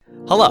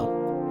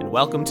Hello, and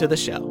welcome to the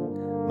show.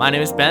 My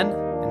name is Ben,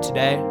 and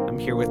today I'm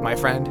here with my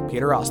friend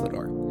Peter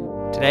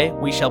Oslador. Today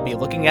we shall be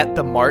looking at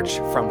the march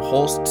from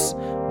Holst's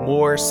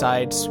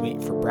Moorside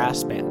Suite for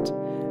Brass Band.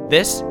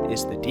 This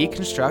is the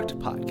Deconstruct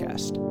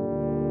Podcast.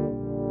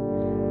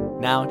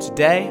 Now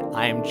today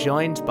I am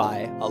joined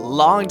by a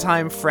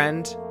longtime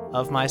friend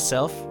of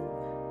myself,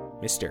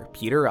 Mr.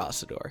 Peter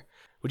Oslador.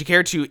 Would you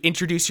care to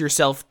introduce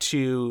yourself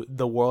to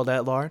the world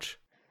at large?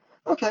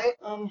 Okay,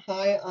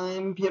 hi,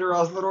 I'm Peter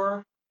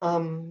Oslador.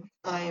 I'm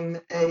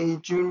a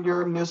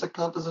junior music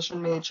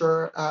composition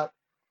major at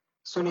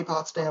SUNY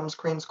Potsdam's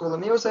Crane School of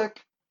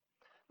Music.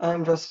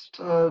 I'm just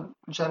a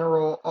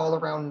general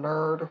all-around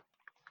nerd.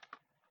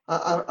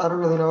 I don't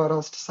really know what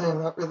else to say.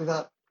 I'm not really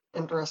that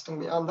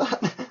interesting beyond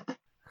that.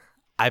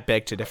 I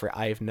beg to differ.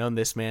 I have known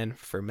this man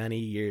for many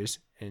years,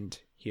 and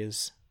he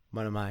is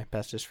one of my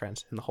bestest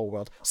friends in the whole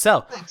world.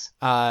 So, Thanks.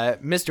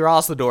 Mr.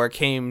 Oslador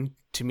came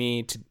to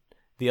me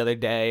the other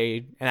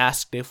day and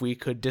asked if we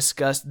could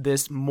discuss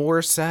this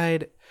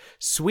Moorside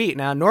Suite.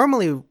 Now,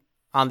 normally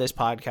on this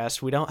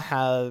podcast, we don't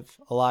have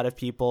a lot of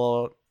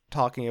people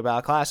talking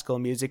about classical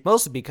music,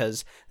 mostly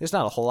because there's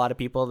not a whole lot of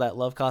people that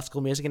love classical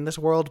music in this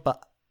world,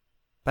 but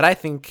I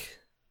think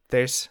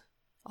there's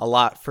a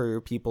lot for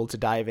people to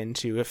dive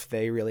into if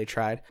they really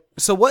tried.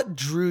 So what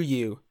drew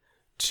you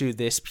to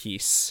this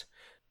piece?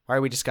 Why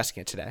are we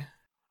discussing it today?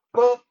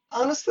 Well,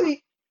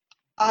 honestly,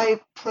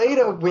 I played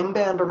a wind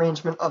band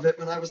arrangement of it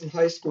when I was in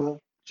high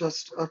school,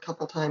 just a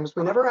couple times.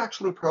 We never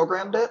actually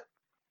programmed it.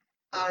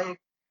 I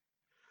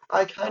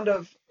kind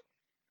of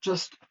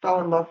just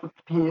fell in love with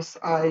the piece.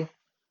 I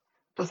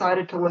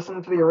decided to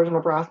listen to the original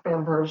brass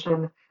band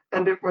version,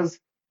 and it was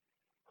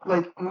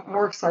like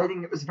more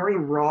exciting. It was very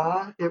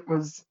raw. It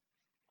was,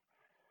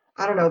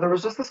 I don't know, there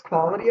was just this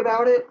quality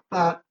about it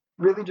that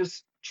really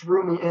just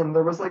drew me in.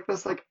 There was like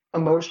this like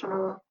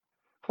emotional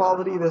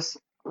quality, this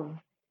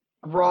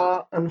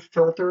raw,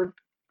 unfiltered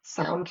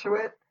sound to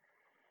it.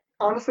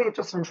 Honestly, it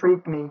just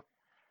intrigued me.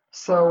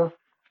 So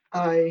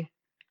I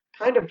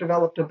kind of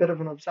developed a bit of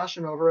an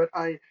obsession over it.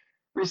 I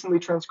recently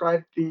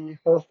transcribed the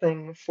whole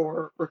thing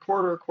for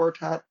Recorder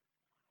Quartet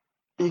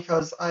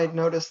because I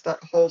noticed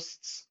that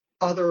Holst's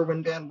other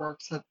wind band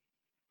works had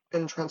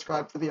been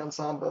transcribed for the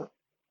ensemble,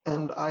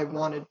 and I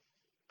wanted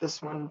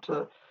this one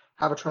to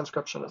have a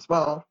transcription as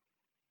well.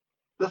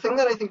 The thing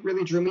that I think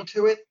really drew me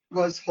to it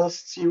was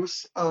Holst's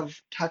use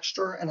of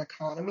texture and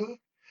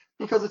economy,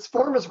 because its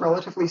form is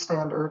relatively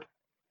standard.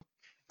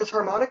 Its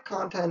harmonic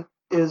content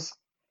is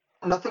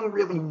nothing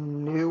really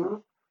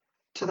new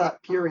to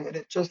that period.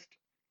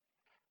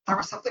 There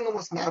was something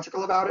almost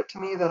magical about it to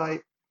me that I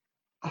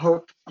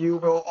hope you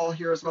will all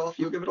hear as well if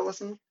you give it a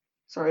listen.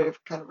 Sorry,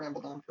 I've kind of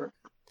rambled on for.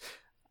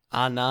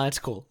 No, it's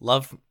cool.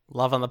 Love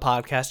on the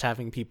podcast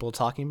having people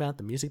talking about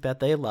the music that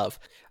they love.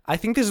 I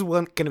think this is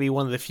going to be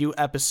one of the few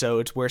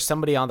episodes where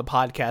somebody on the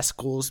podcast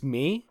schools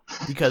me,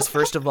 because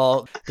first of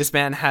all, this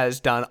man has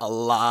done a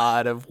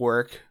lot of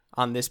work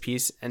on this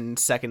piece, and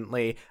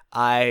secondly,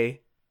 I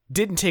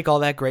didn't take all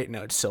that great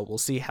notes, so we'll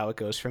see how it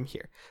goes from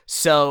here.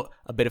 So,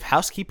 a bit of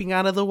housekeeping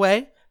out of the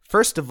way.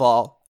 First of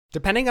all,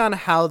 depending on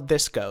how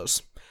this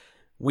goes,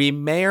 we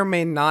may or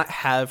may not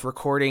have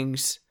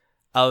recordings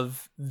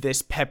of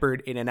this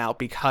peppered in and out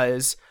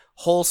because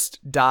Holst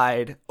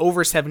died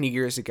over 70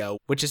 years ago,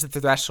 which is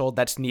the threshold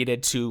that's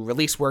needed to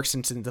release works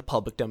into the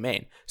public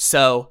domain.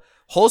 So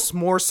Holst's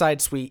Moorside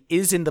Suite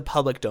is in the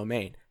public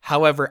domain.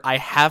 However, I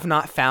have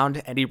not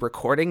found any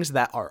recordings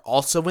that are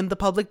also in the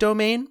public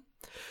domain.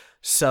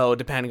 So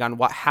depending on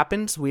what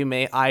happens, we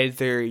may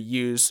either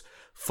use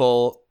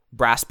full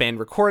brass band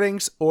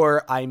recordings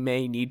or I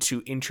may need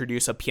to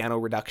introduce a piano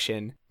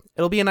reduction.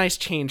 It'll be a nice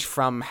change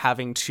from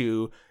having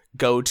to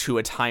go to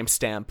a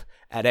timestamp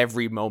at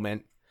every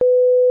moment.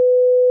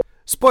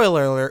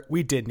 Spoiler alert,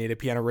 we did need a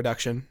piano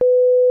reduction.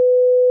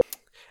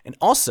 And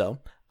also,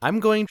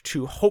 I'm going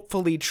to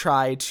hopefully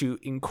try to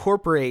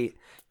incorporate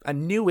a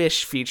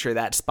newish feature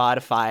that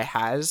Spotify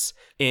has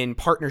in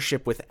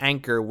partnership with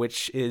Anchor,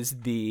 which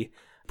is the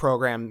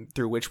program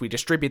through which we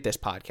distribute this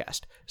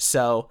podcast.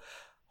 So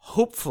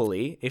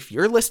hopefully, if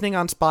you're listening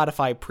on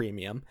Spotify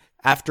Premium,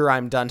 after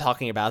I'm done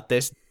talking about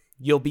this,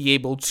 you'll be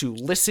able to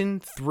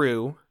listen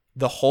through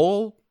the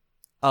whole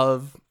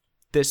of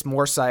this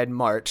Moorside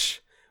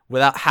March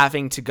without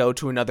having to go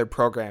to another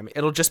program.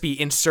 It'll just be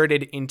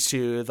inserted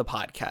into the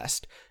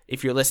podcast.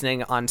 If you're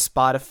listening on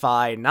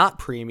Spotify, not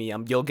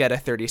premium, you'll get a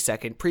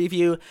 30-second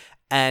preview.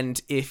 And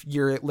if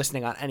you're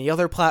listening on any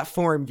other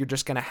platform, you're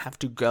just going to have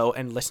to go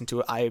and listen to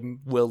it. I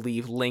will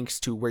leave links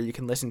to where you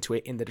can listen to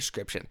it in the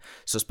description.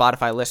 So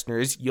Spotify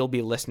listeners, you'll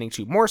be listening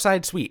to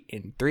Moorside Suite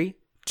in 3,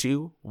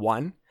 2,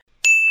 1.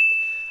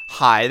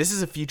 Hi, this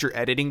is a feature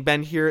editing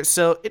Ben here.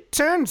 So it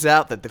turns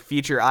out that the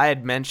feature I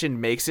had mentioned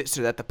makes it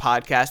so that the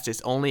podcast is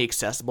only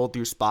accessible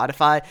through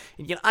Spotify.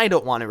 And I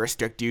don't want to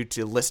restrict you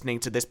to listening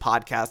to this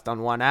podcast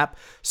on one app.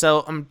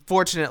 So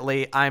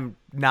unfortunately, I'm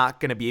not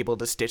going to be able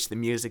to stitch the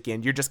music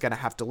in. You're just going to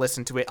have to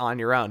listen to it on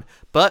your own.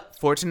 But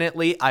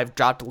fortunately, I've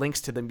dropped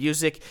links to the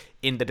music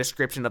in the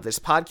description of this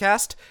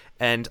podcast.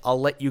 And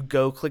I'll let you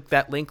go click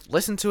that link,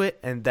 listen to it,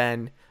 and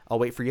then I'll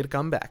wait for you to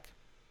come back.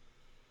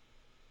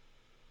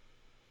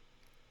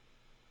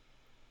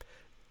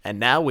 And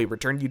now we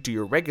return you to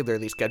your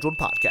regularly scheduled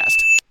podcast.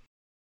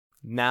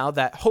 Now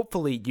that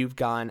hopefully you've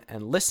gone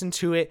and listened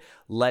to it,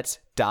 let's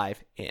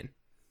dive in.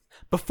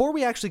 Before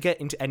we actually get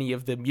into any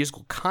of the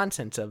musical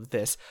content of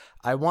this,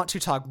 I want to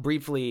talk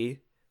briefly,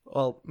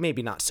 well,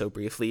 maybe not so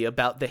briefly,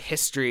 about the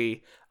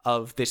history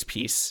of this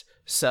piece.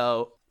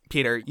 So,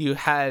 Peter, you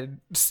had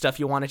stuff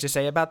you wanted to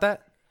say about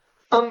that?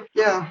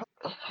 Yeah.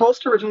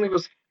 Holst originally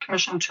was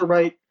commissioned to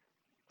write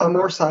a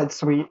Moorside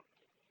suite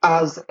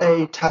as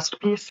a test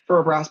piece for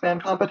a brass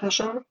band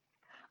competition.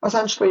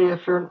 Essentially,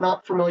 if you're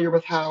not familiar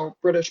with how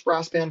British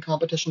brass band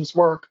competitions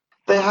work,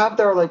 they have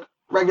their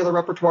regular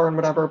repertoire and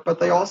whatever, but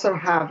they also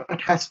have a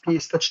test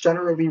piece that's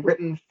generally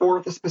written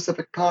for the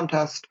specific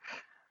contest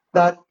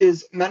that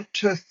is meant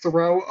to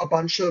throw a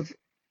bunch of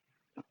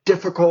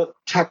difficult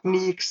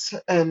techniques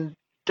and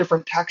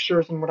different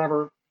textures and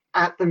whatever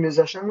at the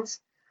musicians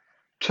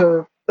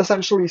to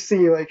essentially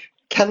see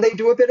can they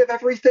do a bit of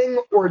everything,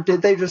 or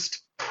did they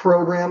just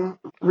program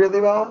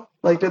really well?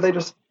 Did they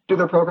just do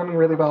their programming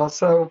really well?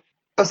 So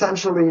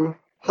essentially,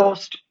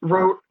 Holst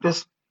wrote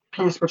this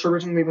piece, which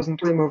originally was in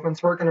 3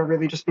 movements. We're going to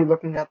really just be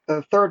looking at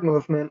the third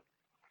movement,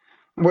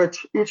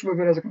 which each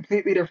movement is a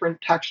completely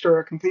different texture,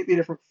 a completely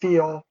different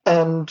feel.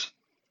 And,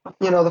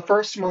 the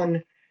first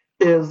one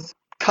is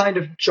kind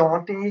of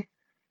jaunty.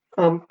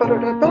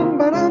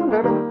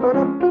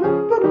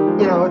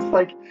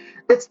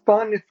 It's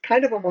fun. It's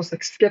kind of almost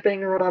like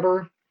skipping or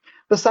whatever.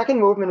 The second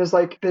movement is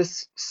like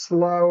this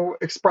slow,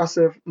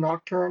 expressive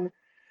nocturne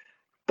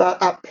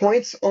that at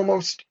points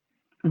almost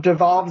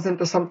devolves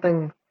into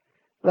something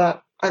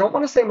that I don't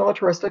want to say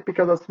militaristic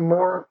because it's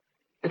more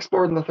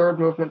explored in the third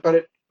movement, but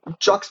it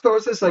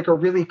juxtaposes a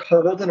really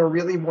cold and a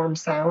really warm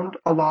sound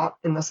a lot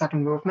in the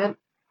second movement.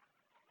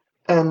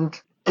 And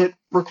it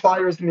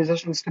requires the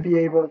musicians to be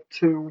able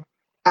to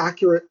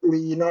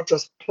accurately not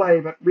just play,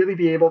 but really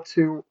be able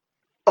to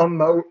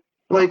emote.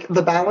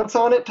 The balance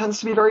on it tends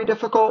to be very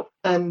difficult,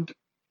 and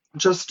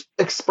just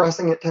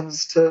expressing it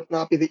tends to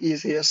not be the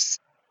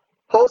easiest.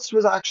 Holst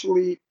was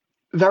actually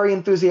very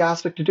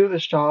enthusiastic to do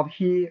this job.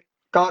 He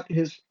got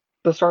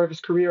the start of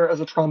his career as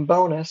a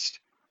trombonist,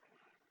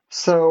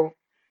 so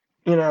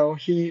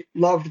he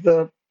loved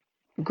the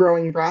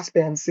growing brass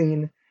band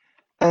scene.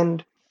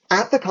 And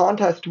at the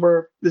contest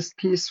where this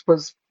piece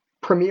was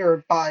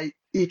premiered by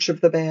each of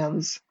the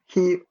bands,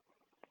 he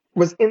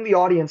was in the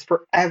audience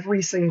for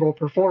every single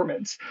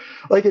performance.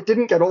 It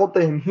didn't get old to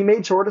him. He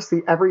made sure to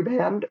see every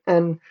band,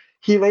 and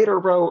he later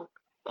wrote,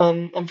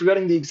 I'm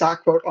forgetting the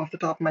exact quote off the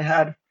top of my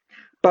head,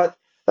 but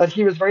that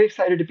he was very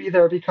excited to be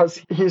there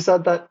because he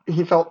said that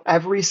he felt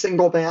every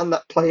single band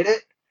that played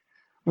it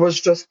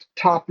was just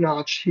top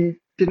notch. He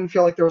didn't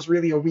feel like there was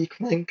really a weak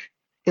link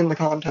in the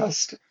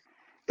contest.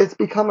 It's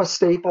become a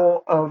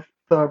staple of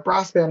the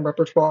brass band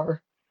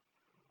repertoire,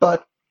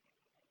 but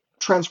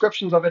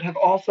transcriptions of it have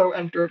also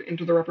entered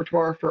into the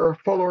repertoire for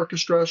full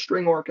orchestra,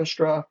 string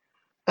orchestra,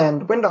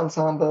 and wind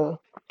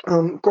ensemble.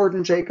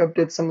 Gordon Jacob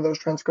did some of those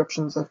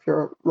transcriptions if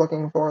you're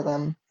looking for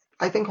them.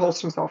 I think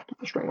Holst himself did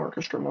the string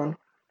orchestra one.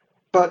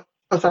 But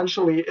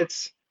essentially,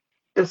 it's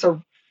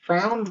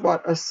around,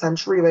 a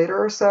century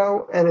later or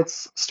so, and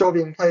it's still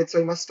being played, so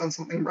he must have done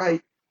something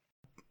right.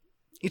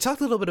 You talked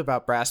a little bit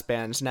about brass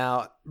bands.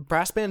 Now,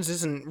 brass bands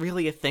isn't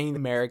really a thing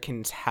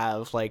Americans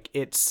have.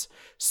 It's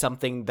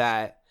something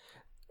that,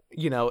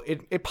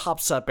 it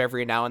pops up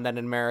every now and then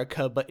in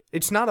America, but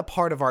it's not a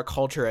part of our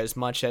culture as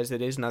much as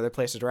it is in other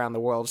places around the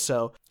world.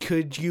 So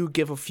could you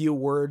give a few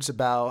words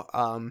about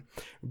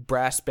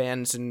brass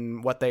bands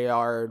and what they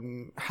are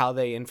and how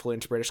they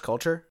influence British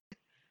culture?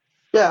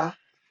 Yeah.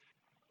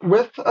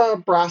 With a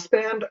brass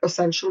band,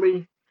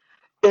 essentially,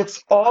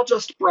 it's all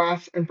just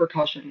brass and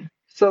percussion.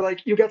 So,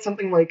 you get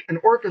something like an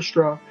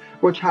orchestra,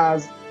 which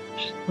has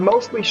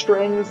mostly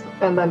strings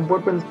and then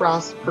woodwinds,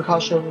 brass,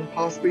 percussion,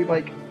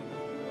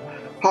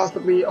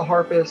 possibly a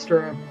harpist or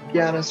a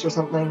pianist or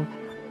something.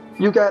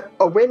 You get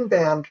a wind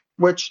band,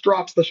 which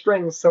drops the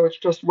strings, so it's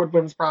just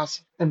woodwinds,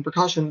 brass, and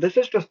percussion. This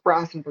is just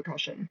brass and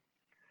percussion.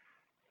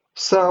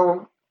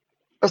 So,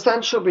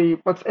 essentially,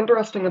 what's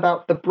interesting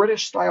about the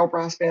British style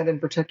brass band in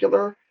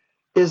particular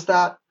is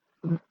that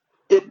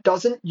it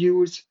doesn't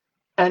use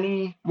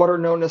any what are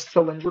known as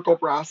cylindrical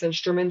brass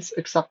instruments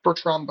except for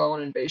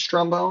trombone and bass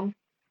trombone.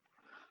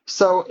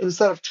 So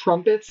instead of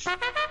trumpets,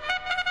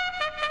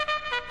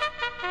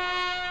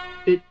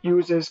 it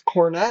uses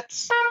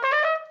cornets.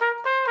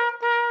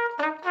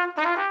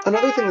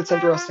 Another thing that's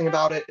interesting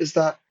about it is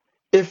that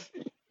if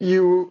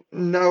you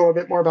know a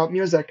bit more about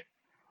music,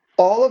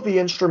 all of the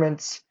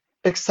instruments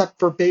except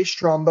for bass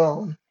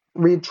trombone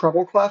read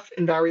treble clef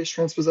in various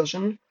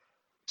transposition.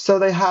 So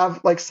they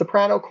have like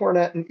soprano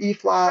cornet in E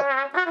flat,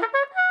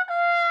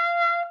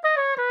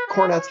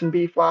 cornets in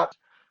B flat.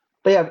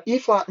 They have E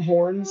flat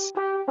horns,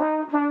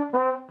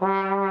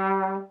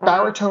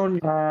 baritone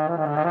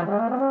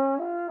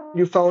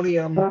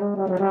euphonium,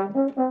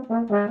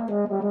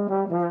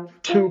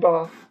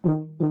 tuba,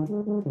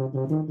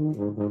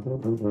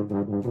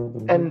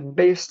 and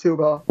bass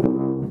tuba.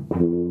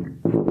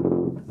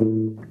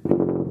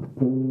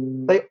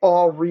 They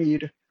all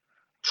read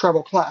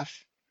treble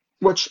clef,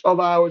 which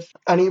allows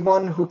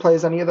anyone who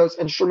plays any of those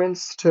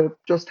instruments to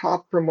just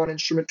hop from one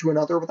instrument to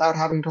another without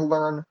having to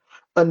learn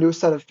a new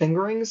set of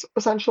fingerings,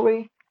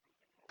 essentially.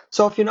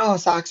 So if you know how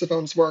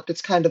saxophones work,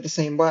 it's kind of the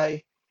same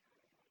way,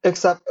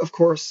 except, of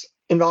course,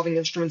 involving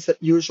instruments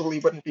that usually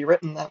wouldn't be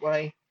written that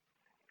way.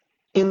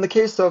 In the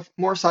case of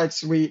Moorside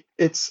Suite,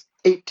 it's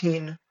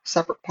 18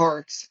 separate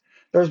parts.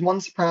 There's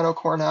one soprano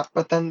cornet,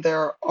 but then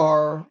there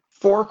are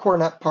 4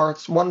 cornet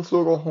parts, 1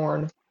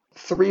 flugelhorn,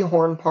 3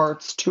 horn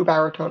parts, 2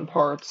 baritone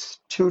parts,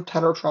 2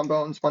 tenor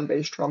trombones, 1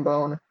 bass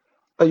trombone,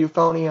 a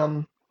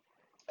euphonium,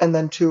 and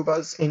then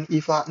tubas in E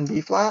flat and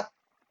B flat.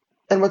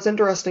 And what's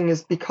interesting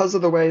is because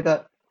of the way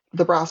that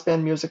the brass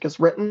band music is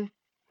written,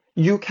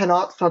 you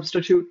cannot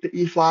substitute the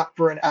E flat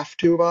for an F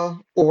tuba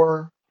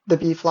or the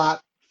B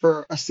flat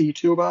for a C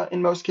tuba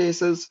in most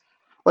cases.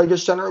 Like,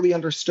 it's generally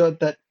understood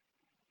that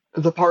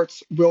the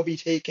parts will be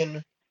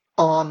taken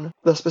on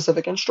the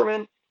specific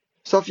instrument.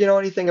 So if you know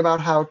anything about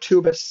how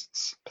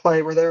tubists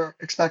play, where they're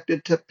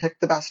expected to pick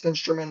the best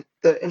instrument,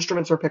 the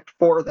instruments are picked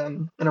for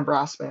them in a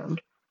brass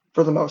band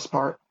for the most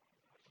part.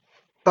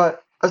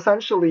 But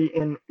essentially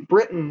in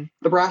Britain,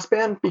 the brass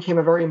band became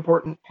a very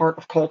important part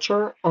of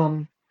culture.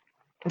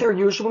 They're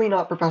usually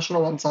not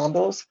professional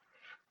ensembles,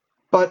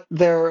 but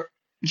they're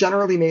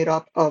generally made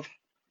up of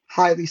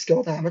highly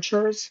skilled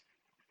amateurs.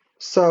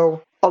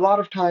 So a lot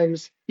of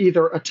times,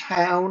 either a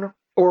town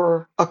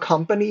or a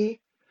company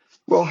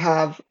will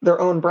have their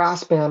own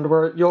brass band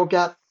where you'll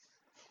get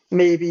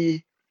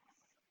maybe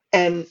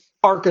an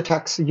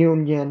architects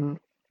union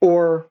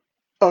or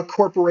a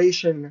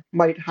corporation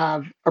might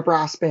have a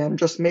brass band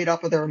just made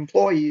up of their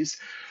employees.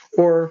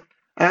 Or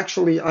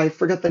actually, I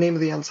forget the name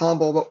of the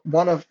ensemble, but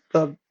one of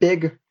the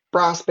big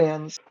brass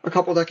bands a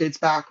couple decades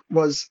back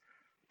was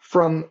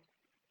from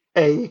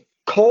a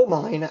coal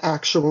mine,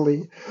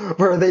 actually,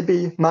 where they'd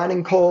be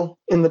mining coal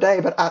in the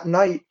day, but at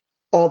night,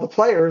 all the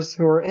players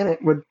who were in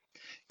it would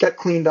get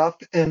cleaned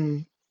up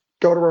and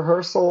go to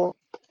rehearsal.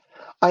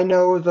 I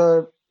know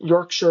the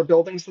Yorkshire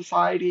Building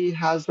Society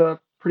has a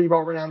pretty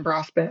well-renowned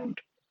brass band.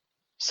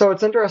 So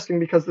it's interesting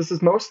because this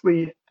is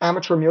mostly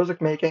amateur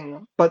music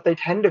making, but they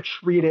tend to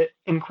treat it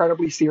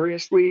incredibly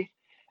seriously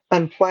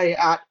and play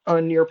at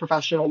a near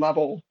professional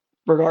level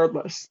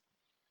regardless.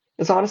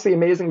 It's honestly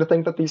amazing to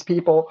think that these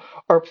people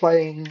are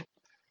playing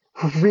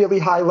really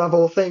high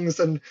level things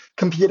and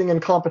competing in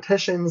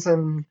competitions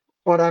and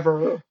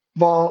whatever,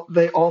 while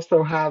they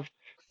also have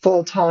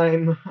full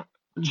time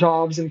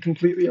jobs in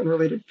completely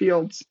unrelated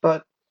fields.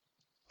 But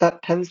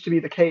that tends to be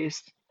the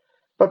case.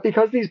 But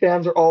because these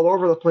bands are all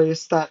over the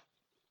place, that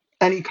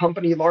any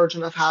company large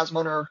enough has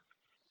one, or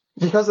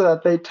because of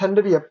that, they tend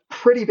to be a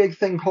pretty big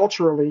thing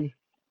culturally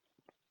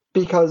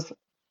because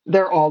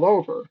they're all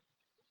over.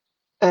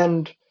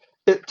 And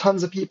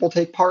tons of people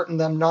take part in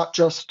them, not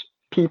just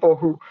people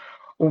who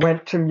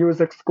went to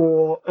music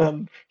school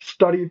and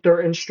studied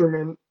their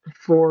instrument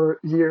for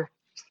years.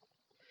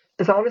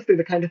 It's honestly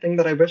the kind of thing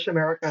that I wish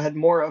America had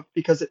more of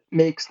because it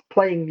makes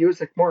playing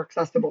music more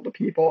accessible to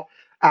people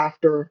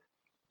after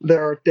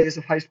their days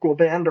of high school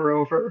band are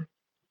over.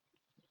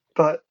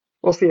 But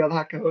we'll see how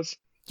that goes.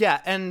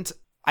 Yeah, and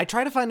I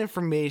try to find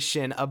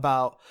information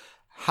about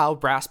how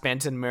brass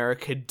bands in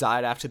America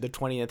died after the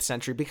 20th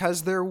century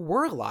because there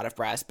were a lot of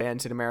brass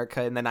bands in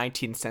America in the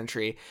 19th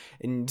century.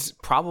 And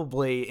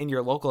probably in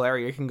your local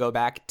area, you can go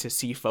back to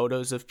see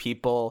photos of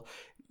people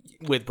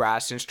with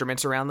brass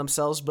instruments around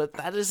themselves, but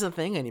that isn't a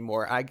thing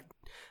anymore.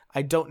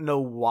 I don't know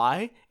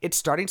why. It's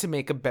starting to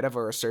make a bit of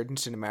a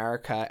resurgence in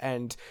America,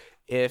 and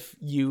if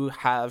you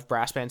have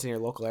brass bands in your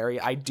local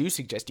area, I do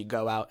suggest you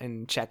go out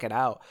and check it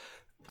out.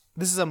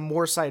 This is a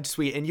Moorside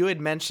Suite, and you had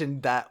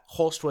mentioned that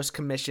Holst was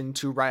commissioned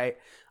to write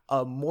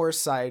a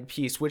Moorside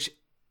piece, which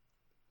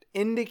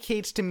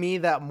indicates to me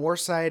that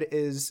Moorside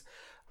is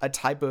a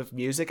type of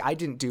music. I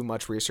didn't do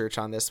much research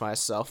on this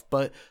myself,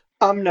 but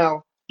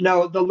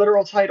No, the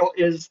literal title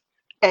is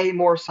A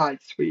Moorside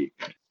Suite,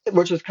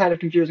 which is kind of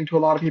confusing to a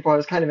lot of people. I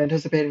was kind of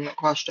anticipating that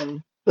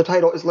question. The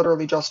title is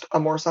literally just a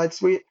Moorside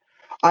Suite.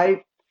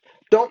 I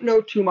don't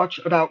know too much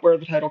about where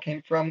the title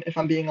came from, if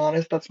I'm being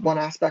honest. That's one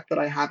aspect that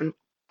I haven't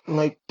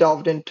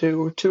delved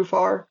into too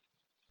far.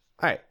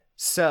 all right.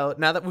 So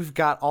now that we've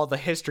got all the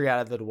history out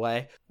of the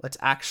way, let's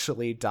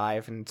actually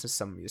dive into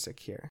some music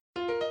here.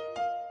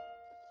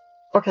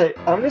 Okay,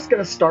 I'm just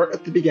gonna start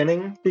at the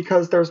beginning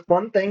because there's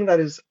one thing that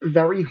is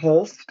very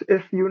Holst,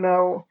 if you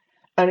know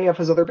any of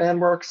his other band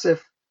works,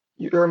 if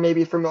you're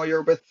maybe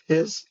familiar with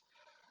his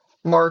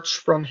march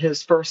from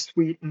his first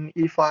suite in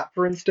E flat,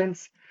 for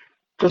instance.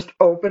 just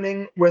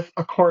opening with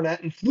a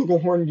cornet and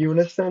flugelhorn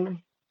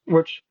unison,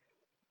 which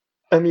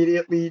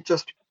immediately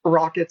just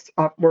rockets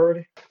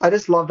upward. I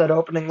just love that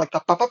opening, like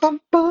the ba ba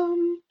bum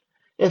bum.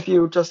 If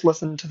you just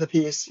listened to the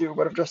piece, you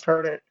would have just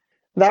heard it.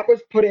 That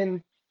was put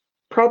in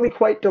probably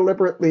quite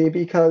deliberately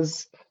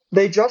because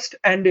they just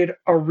ended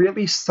a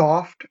really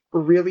soft,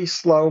 really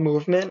slow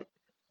movement,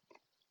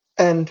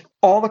 and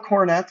all the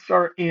cornets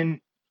are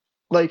in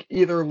like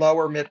either low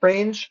or mid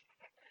range.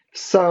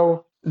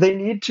 So they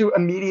need to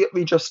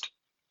immediately just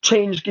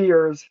change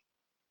gears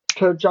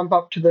to jump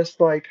up to this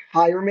like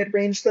higher mid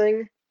range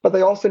thing, but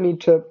they also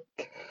need to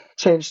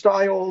change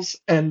styles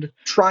and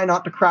try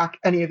not to crack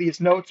any of these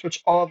notes,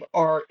 which all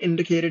are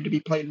indicated to be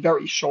played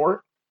very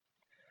short.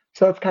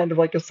 So that's kind of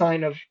like a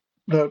sign of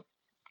the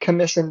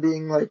commission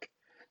being like,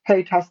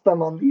 hey, test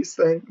them on these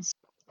things.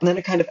 And then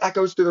it kind of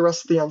echoes through the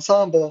rest of the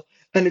ensemble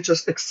and it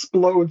just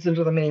explodes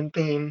into the main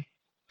theme.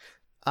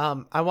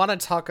 I want to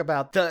talk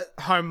about the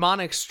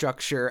harmonic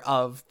structure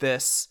of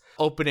this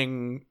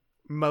opening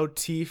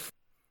motif.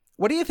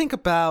 What do you think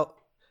about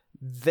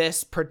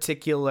this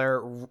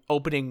particular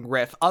opening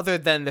riff, other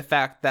than the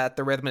fact that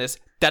the rhythm is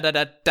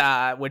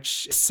da-da-da-da,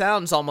 which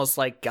sounds almost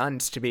like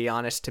guns, to be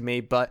honest to me,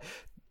 but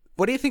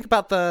what do you think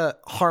about the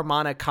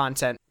harmonic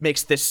content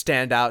makes this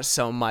stand out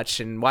so much,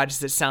 and why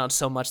does it sound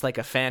so much like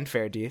a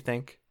fanfare, do you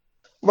think?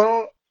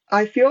 Well,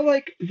 I feel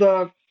like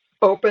the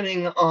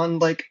opening on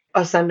like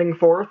ascending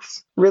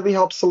fourths really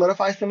helps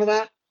solidify some of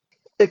that.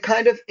 It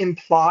kind of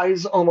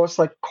implies almost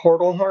like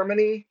chordal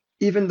harmony,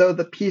 even though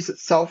the piece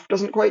itself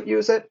doesn't quite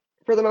use it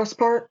for the most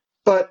part.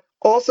 But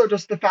also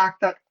just the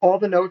fact that all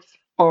the notes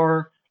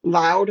are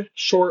loud,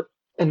 short,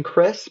 and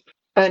crisp,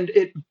 and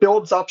it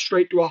builds up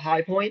straight to a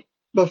high point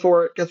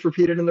before it gets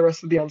repeated in the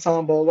rest of the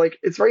ensemble. Like,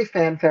 it's very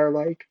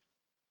fanfare-like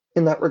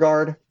in that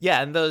regard.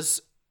 Yeah, and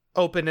those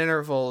open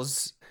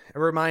intervals, it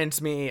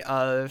reminds me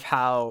of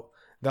how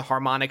the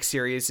harmonic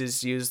series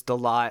is used a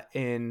lot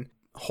in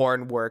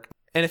horn work.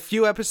 In a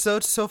few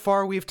episodes so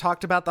far, we've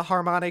talked about the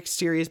harmonic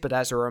series, but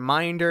as a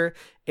reminder,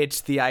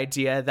 it's the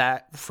idea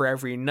that for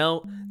every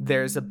note,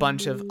 there's a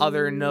bunch of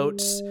other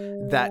notes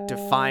that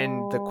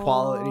define the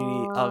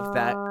quality of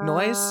that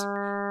noise.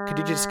 Could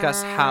you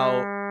discuss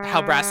how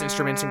brass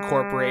instruments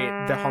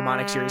incorporate the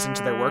harmonic series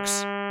into their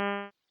works?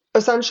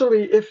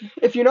 Essentially,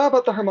 if you know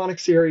about the harmonic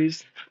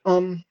series,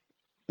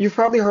 you've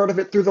probably heard of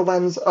it through the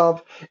lens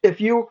of if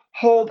you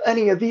hold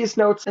any of these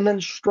notes and then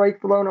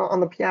strike the low note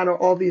on the piano,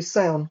 all these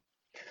sound.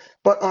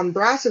 But on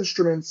brass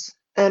instruments,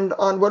 and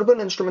on woodwind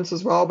instruments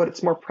as well, but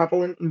it's more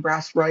prevalent in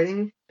brass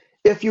writing,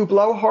 if you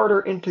blow harder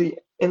into the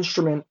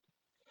instrument,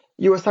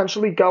 you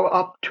essentially go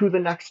up to the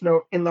next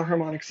note in the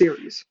harmonic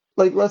series.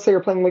 Like, let's say you're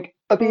playing like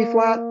a B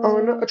flat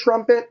on a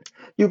trumpet,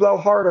 you blow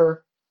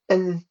harder,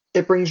 and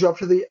it brings you up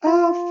to the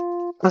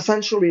F.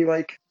 Essentially,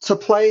 like, to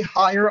play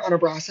higher on a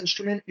brass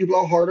instrument, you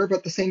blow harder,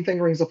 but the same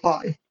fingerings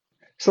apply.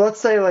 So let's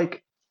say,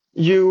 like,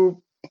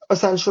 you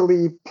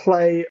essentially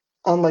play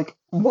on, like,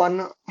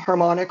 one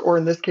harmonic, or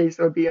in this case,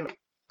 it would be an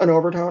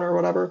overtone or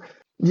whatever.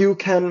 You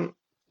can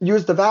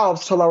use the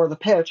valves to lower the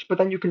pitch, but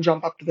then you can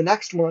jump up to the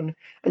next one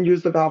and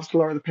use the valves to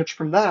lower the pitch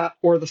from that,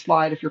 or the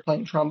slide if you're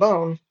playing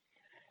trombone.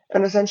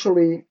 And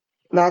essentially,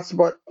 that's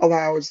what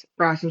allows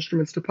brass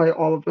instruments to play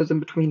all of those in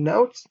between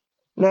notes.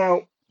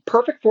 Now,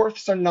 perfect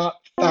fourths are not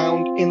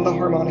found in the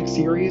harmonic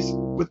series,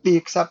 with the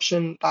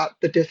exception that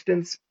the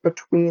distance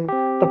between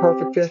the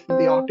perfect fifth and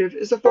the octave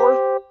is a fourth.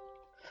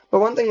 But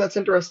one thing that's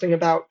interesting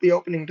about the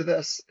opening to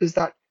this is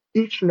that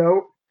each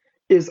note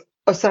is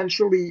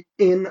essentially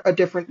in a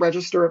different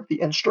register of the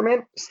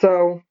instrument.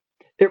 So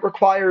it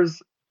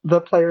requires the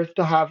players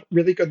to have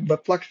really good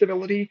lip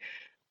flexibility,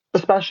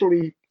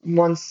 especially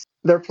once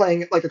they're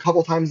playing it like a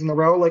couple times in a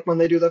row, like when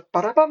they do the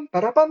ba-da-bum,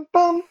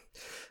 ba-da-bum-bum.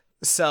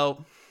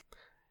 So,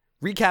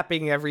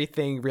 recapping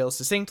everything real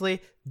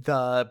succinctly,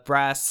 the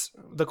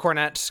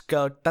cornets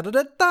go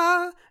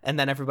da-da-da-da, and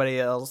then everybody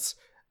else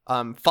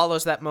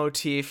follows that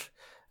motif,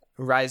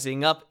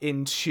 rising up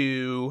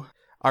into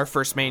our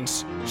first main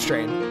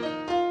strain.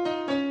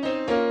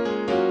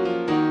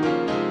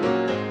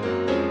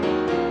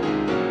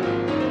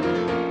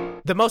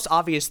 The most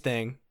obvious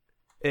thing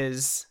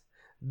is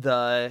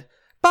the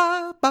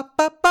ba ba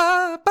ba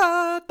ba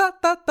ba da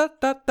da da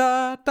da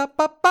da da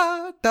ba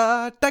ba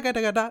da da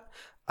da da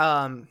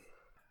da.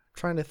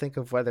 Trying to think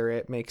of whether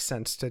it makes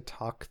sense to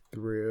talk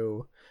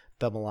through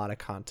the melodic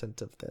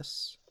content of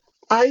this.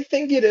 I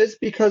think it is,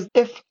 because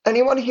if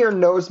anyone here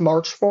knows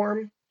march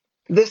form,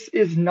 this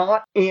is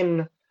not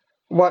in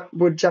what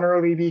would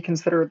generally be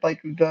considered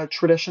like the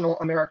traditional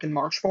American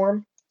march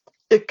form.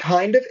 It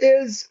kind of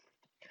is.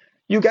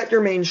 You get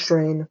your main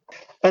strain,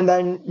 and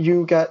then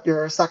you get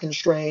your second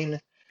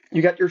strain,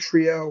 you get your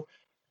trio,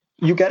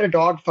 you get a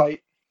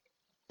dogfight.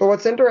 But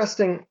what's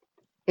interesting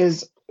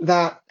is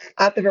that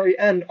at the very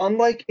end,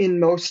 unlike in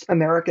most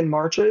American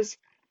marches,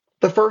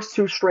 the first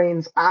two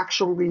strains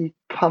actually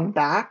come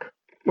back,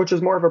 which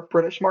is more of a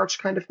British march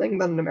kind of thing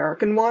than an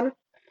American one.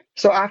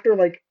 So after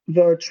like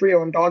the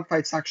trio and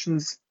dogfight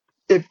sections,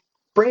 it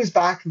brings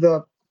back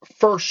the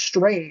first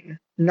strain,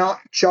 not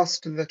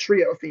just the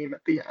trio theme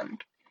at the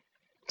end.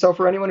 So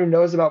for anyone who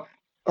knows about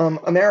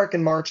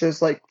American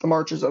marches, like the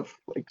marches of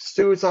like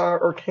Sousa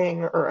or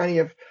King or any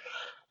of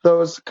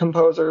those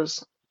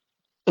composers,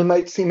 it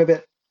might seem a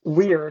bit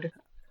weird.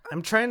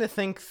 I'm trying to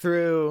think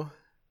through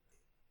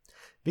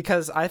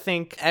because I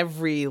think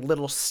every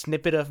little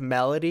snippet of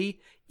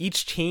melody,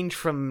 each change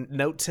from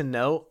note to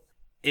note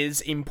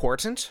is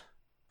important.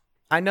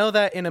 I know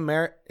that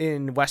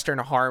in Western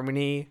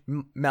harmony,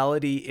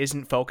 melody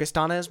isn't focused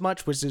on as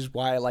much, which is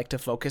why I like to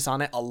focus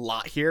on it a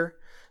lot here.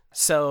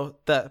 So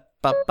the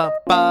ba ba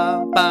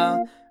ba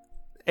ba,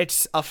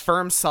 it's a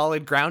firm,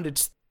 solid ground.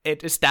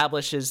 It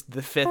establishes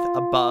the fifth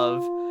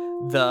above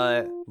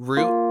the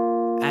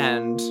root,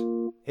 and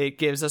it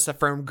gives us a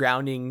firm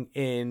grounding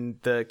in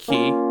the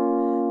key.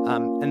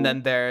 And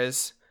then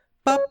there's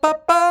ba ba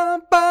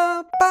ba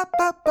ba ba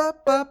ba ba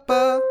ba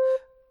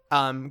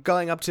ba.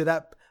 Going up to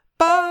that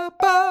ba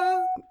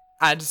ba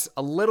adds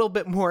a little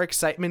bit more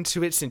excitement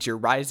to it since you're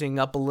rising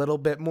up a little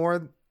bit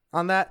more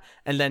on that,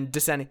 and then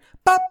descending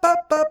ba ba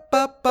ba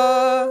ba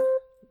ba,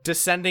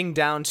 descending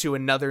down to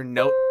another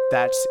note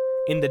that's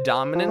in the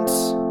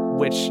dominance,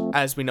 which,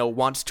 as we know,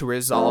 wants to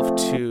resolve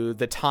to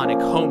the tonic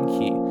home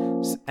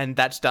key, and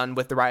that's done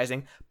with the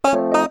rising ba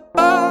ba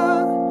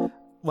ba.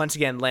 Once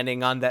again,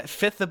 landing on that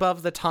fifth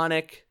above the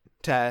tonic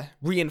to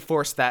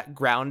reinforce that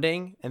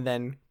grounding, and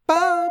then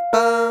ba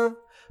ba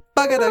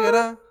ba ga da ga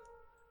da,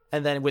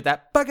 and then with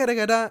that ba ga da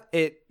ga da,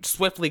 it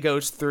swiftly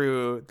goes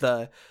through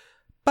the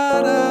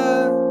ba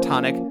da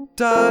tonic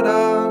da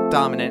da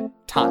dominant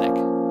tonic.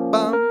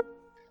 Bum.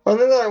 One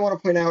thing that I want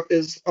to point out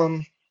is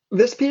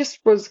this piece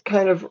was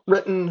kind of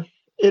written,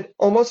 it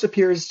almost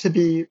appears to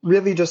be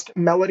really just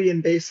melody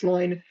and bass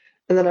line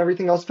and then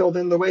everything else filled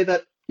in the way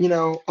that,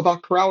 a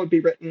Bach chorale would be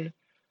written.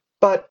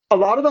 But a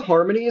lot of the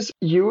harmonies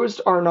used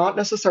are not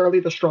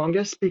necessarily the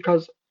strongest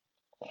because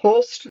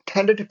Holst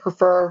tended to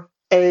prefer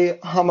a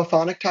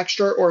homophonic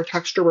texture or a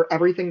texture where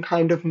everything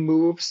kind of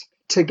moves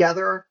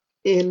together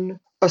in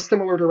a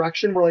similar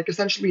direction, where like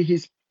essentially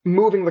he's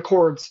moving the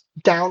chords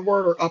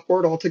downward or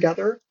upward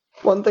altogether.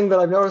 One thing that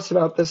I've noticed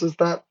about this is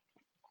that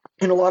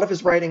in a lot of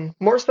his writing,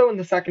 more so in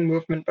the second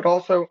movement, but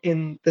also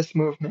in this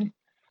movement,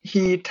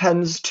 he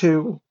tends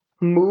to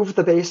move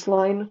the bass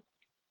line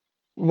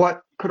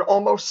what could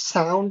almost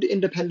sound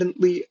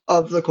independently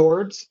of the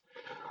chords,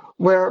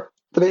 where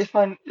the bass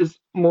line is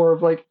more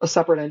of like a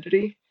separate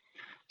entity.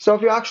 So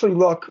if you actually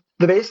look,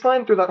 the bass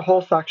line through that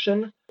whole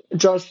section,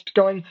 just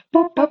going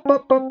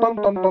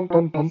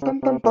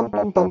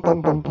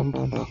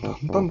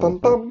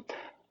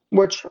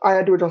which I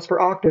had to adjust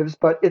for octaves,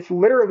 but it's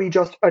literally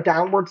just a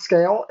downward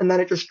scale and then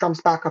it just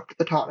jumps back up to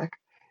the tonic.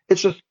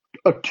 It's just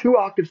a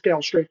 2-octave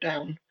scale straight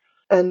down.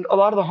 And a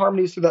lot of the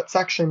harmonies through that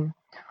section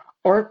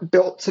aren't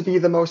built to be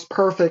the most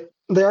perfect.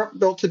 They aren't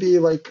built to be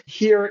like,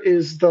 here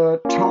is the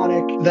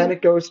tonic, then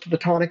it goes to the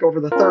tonic over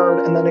the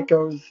third, and then it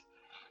goes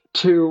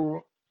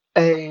to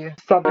a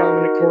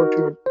subdominant chord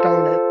to a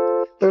dominant.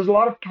 There's a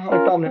lot of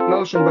tonic dominant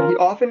motion, but he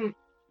often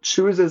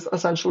chooses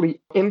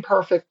essentially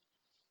imperfect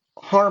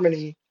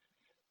harmony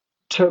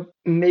to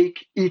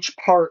make each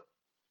part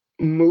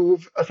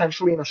move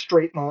essentially in a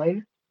straight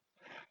line.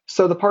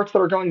 So the parts that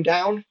are going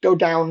down go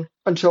down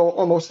until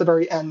almost the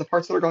very end. The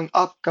parts that are going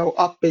up go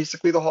up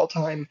basically the whole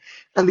time.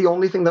 And the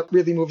only thing that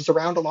really moves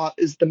around a lot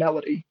is the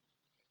melody.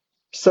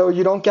 So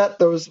you don't get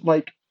those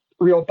like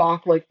real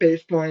Bach-like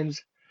bass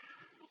lines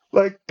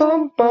like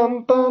bum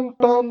bum bum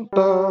bum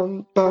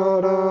bum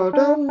ba da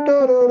dum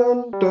da da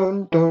dum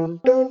dum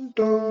dum dum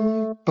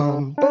dum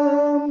bum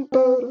bum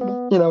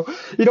ba.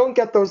 You don't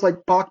get those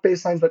like Bach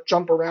bass lines that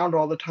jump around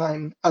all the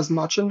time as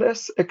much in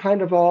this. It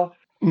kind of all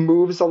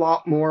moves a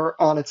lot more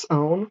on its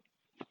own.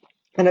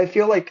 And I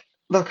feel like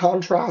the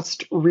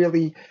contrast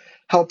really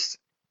helps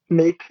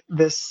make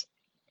this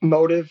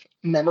motive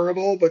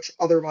memorable, which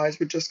otherwise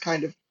would just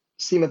kind of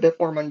seem a bit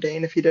more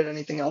mundane if he did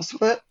anything else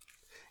with it.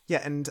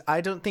 Yeah, and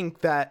I don't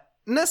think that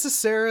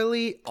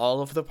necessarily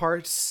all of the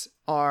parts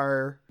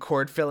are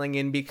chord filling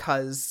in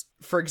because,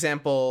 for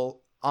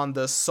example, on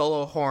the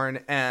solo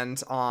horn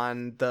and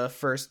on the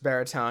first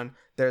baritone,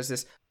 there's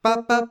this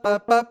ba ba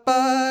ba ba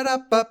ba da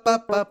ba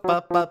ba ba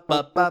ba ba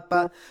ba ba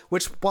ba,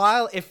 which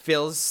while it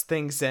fills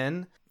things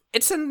in,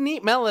 it's a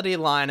neat melody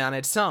line on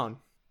its own.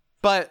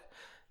 But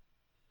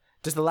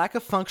does the lack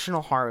of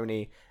functional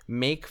harmony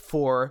make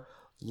for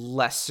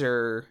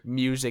lesser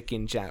music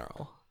in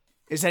general?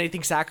 Is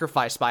anything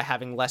sacrificed by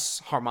having less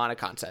harmonic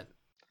content?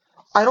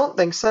 I don't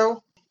think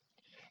so.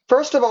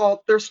 First of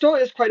all, there still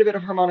is quite a bit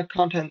of harmonic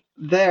content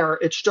there.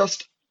 It's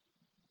just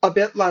a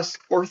bit less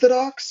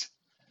orthodox.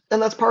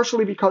 And that's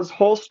partially because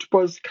Holst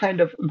was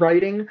kind of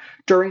writing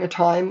during a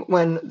time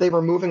when they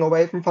were moving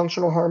away from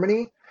functional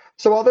harmony.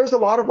 So while there's a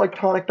lot of like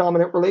tonic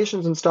dominant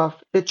relations and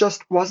stuff, it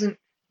just wasn't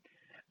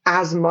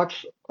as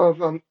much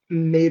of a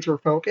major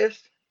focus.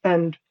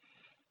 And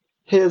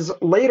his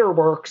later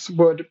works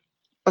would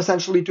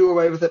essentially do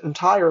away with it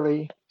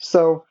entirely.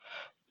 So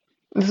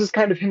this is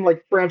kind of him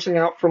like branching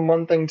out from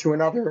one thing to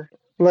another.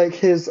 Like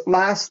his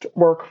last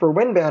work for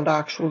wind band,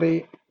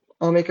 actually,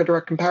 I'll make a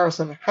direct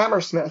comparison.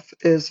 Hammersmith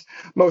is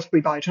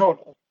mostly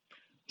bitonal.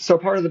 So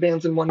part of the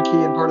band's in one key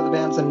and part of the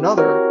band's in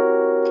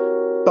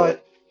another.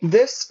 But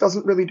this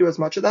doesn't really do as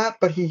much of that,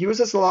 but he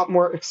uses a lot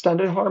more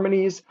extended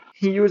harmonies.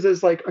 He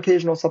uses like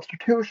occasional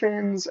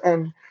substitutions,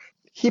 and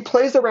he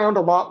plays around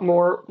a lot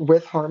more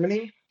with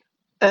harmony.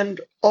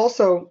 And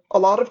also, a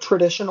lot of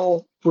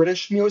traditional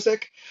British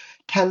music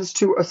tends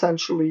to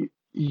essentially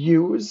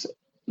use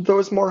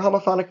those more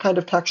homophonic kind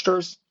of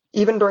textures,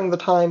 even during the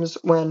times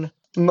when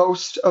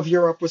most of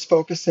Europe was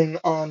focusing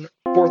on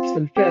fourths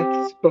and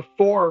fifths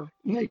before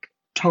like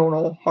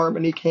tonal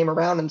harmony came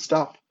around and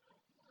stuff.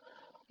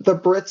 The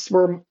Brits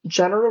were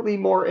generally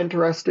more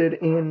interested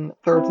in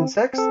thirds and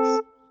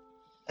sixths,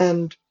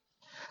 and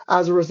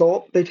as a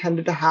result, they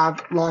tended to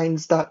have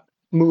lines that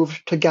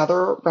moved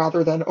together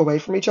rather than away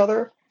from each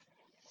other.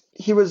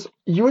 He was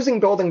using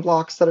building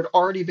blocks that had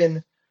already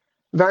been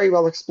very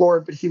well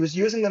explored, but he was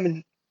using them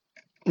in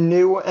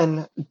new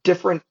and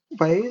different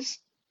ways.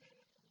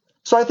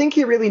 So I think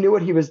he really knew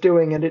what he was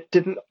doing, and it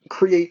didn't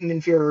create an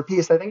inferior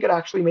piece. I think it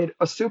actually made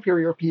a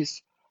superior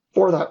piece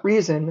for that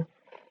reason,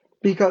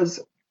 because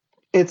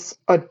it's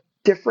a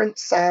different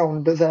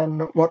sound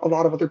than what a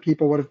lot of other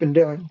people would have been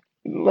doing.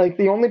 Like,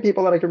 the only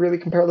people that I could really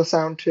compare the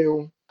sound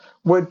to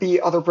would be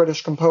other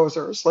British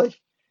composers. Like,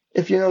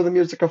 if you know the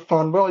music of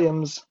Vaughan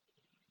Williams,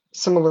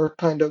 similar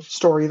kind of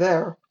story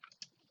there.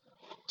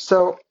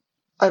 So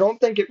I don't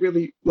think it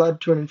really led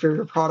to an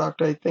inferior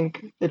product. I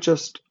think it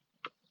just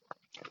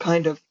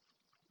kind of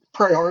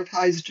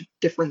prioritized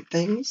different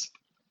things.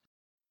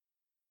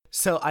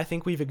 So I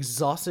think we've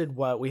exhausted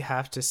what we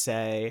have to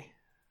say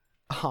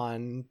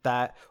on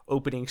that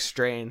opening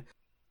strain.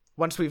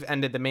 Once we've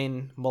ended the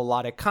main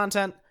melodic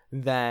content,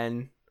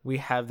 then we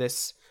have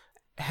this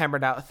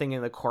hammered out thing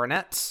in the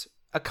cornets,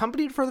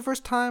 accompanied for the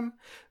first time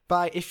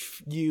by,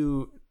 if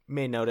you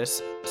may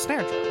notice,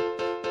 snare drum.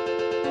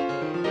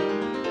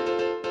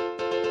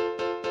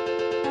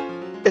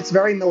 It's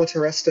very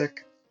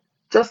militaristic.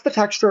 Just the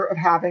texture of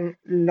having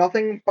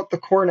nothing but the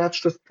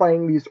cornets just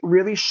playing these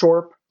really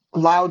sharp,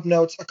 loud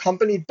notes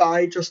accompanied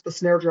by just the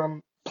snare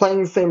drum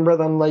playing the same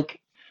rhythm, like,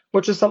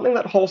 which is something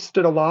that Holst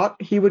did a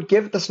lot. He would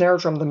give the snare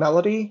drum the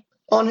melody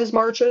on his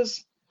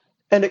marches,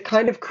 and it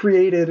kind of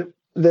created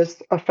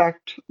this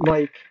effect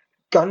like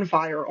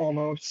gunfire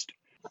almost,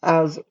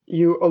 as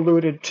you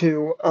alluded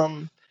to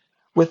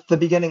with the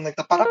beginning, like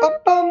the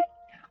ba-da-bum-bum.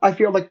 I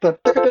feel like the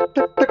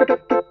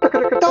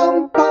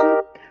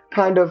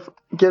kind of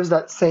gives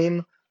that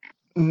same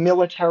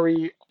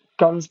military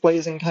guns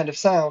blazing kind of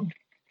sound.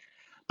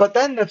 But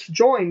then that's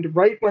joined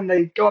right when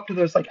they go up to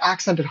those like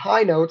accented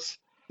high notes.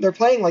 They're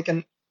playing like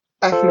an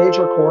F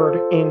major chord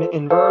in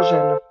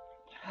inversion,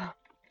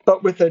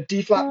 but with a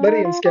D flat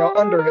Lydian scale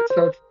under it.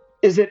 So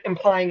is it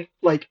implying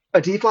like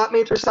a D flat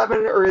major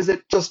 7, or is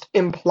it just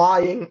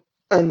implying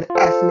an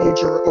F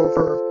major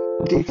over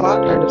D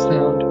flat kind of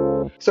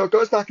sound? So it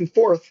goes back and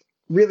forth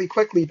really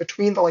quickly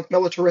between the like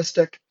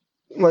militaristic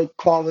like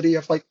quality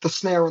of like the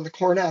snare and the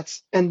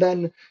cornets, and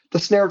then the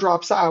snare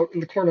drops out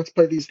and the cornets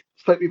play these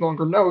slightly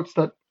longer notes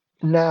that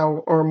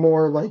now are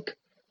more like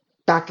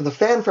back to the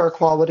fanfare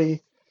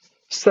quality.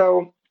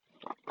 So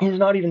he's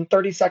not even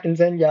 30 seconds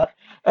in yet,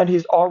 and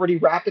he's already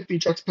rapidly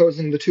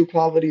juxtaposing the two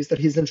qualities that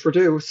he's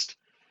introduced.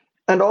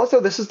 And also,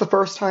 this is the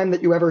first time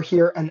that you ever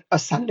hear an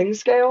ascending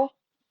scale,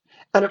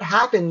 and it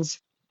happens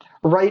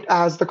right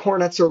as the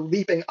cornets are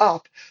leaping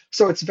up.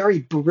 So it's very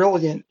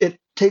brilliant. It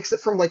takes it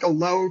from like a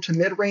low to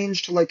mid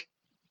range to like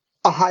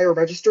a higher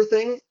register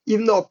thing,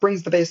 even though it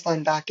brings the bass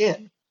line back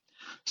in.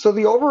 So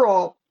the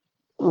overall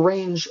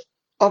range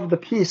of the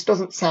piece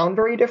doesn't sound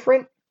very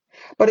different,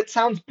 but it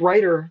sounds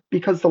brighter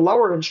because the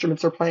lower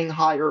instruments are playing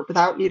higher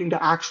without needing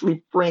to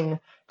actually bring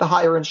the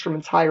higher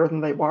instruments higher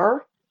than they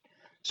were.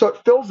 So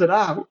it fills it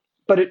out,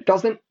 but it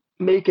doesn't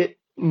make it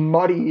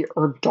muddy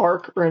or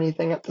dark or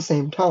anything at the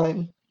same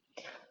time.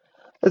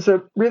 It's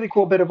a really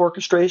cool bit of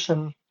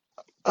orchestration.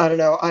 I don't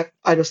know.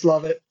 I just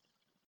love it.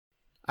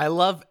 I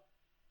love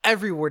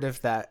every word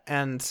of that.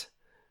 And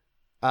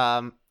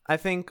I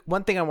think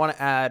one thing I want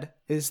to add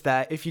is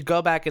that if you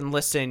go back and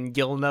listen,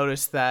 you'll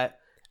notice that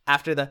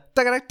after the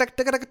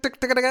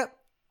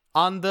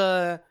on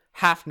the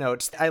half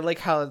notes, I like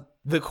how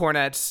the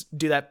cornets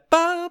do that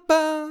ba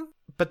ba,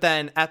 but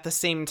then at the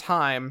same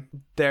time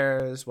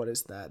there's, what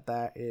is that?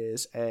 That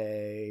is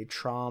a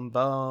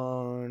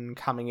trombone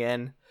coming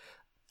in,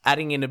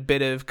 adding in a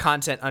bit of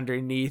content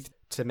underneath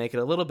to make it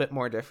a little bit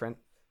more different.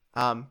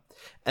 And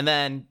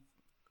then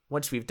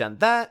once we've done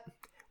that,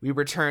 we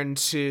return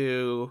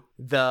to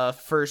the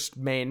first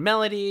main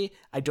melody.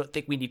 I don't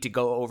think we need to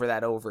go over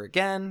that over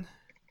again.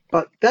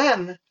 But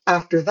then,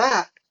 after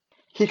that,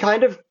 he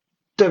kind of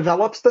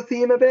develops the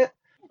theme a bit.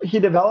 He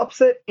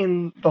develops it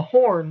in the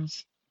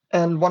horns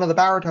and one of the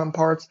baritone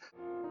parts.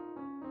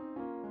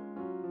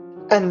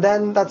 And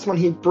then that's when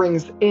he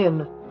brings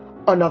in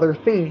another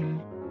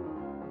theme.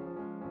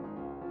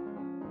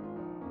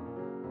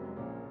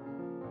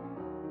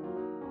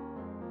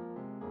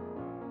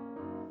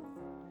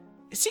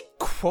 Is he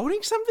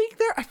quoting something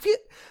there?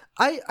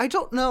 I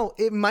don't know.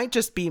 It might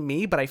just be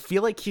me, but I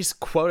feel like he's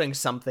quoting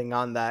something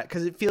on that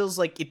because it feels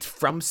like it's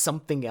from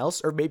something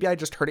else, or maybe I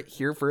just heard it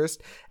here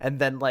first and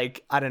then,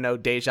 like, I don't know,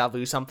 deja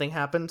vu, something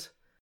happened.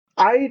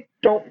 I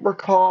don't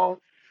recall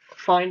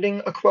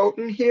finding a quote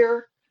in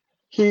here.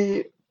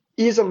 He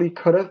easily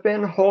could have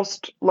been.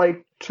 Holst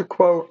liked to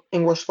quote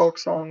English folk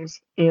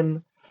songs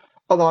in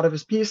a lot of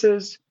his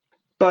pieces,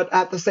 but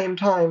at the same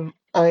time,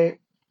 I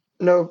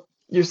know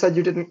you said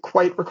you didn't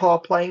quite recall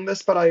playing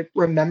this, but I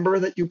remember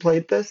that you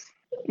played this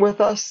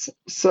with us,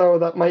 so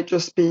that might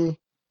just be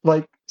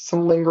like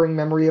some lingering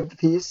memory of the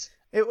piece.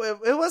 It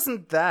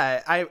wasn't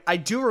that. I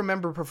do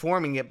remember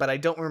performing it, but I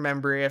don't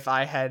remember if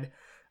I had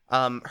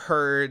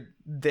heard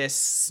this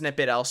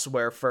snippet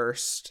elsewhere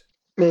first.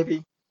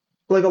 Maybe.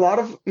 Like a lot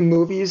of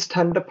movies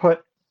tend to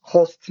put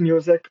Holst's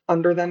music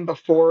under them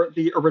before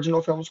the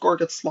original film score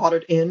gets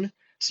slotted in.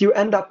 So you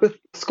end up with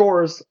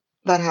scores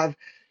that have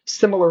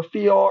similar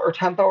feel or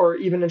tempo or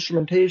even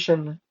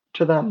instrumentation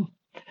to them.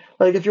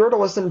 Like if you were to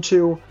listen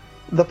to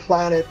The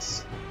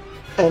Planets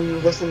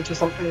and listen to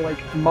something like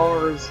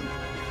Mars,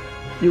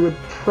 you would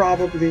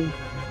probably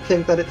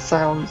think that it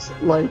sounds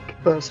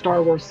like the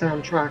Star Wars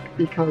soundtrack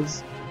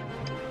because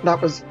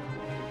that was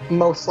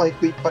most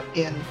likely put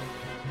in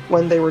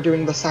when they were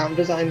doing the sound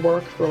design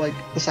work for like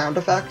the sound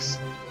effects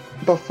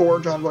before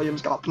John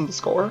Williams got them the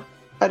score.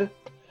 Yeah,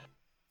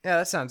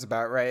 that sounds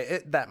about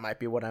right. That might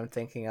be what I'm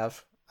thinking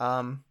of.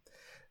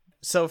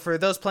 So for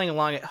those playing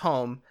along at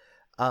home,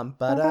 that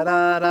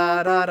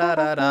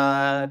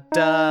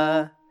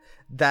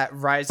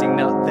rising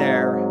note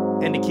there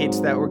indicates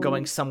that we're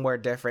going somewhere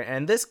different. And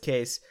in this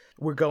case,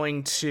 we're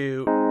going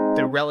to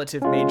the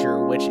relative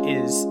major, which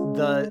is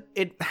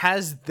it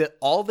has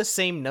all the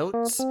same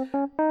notes,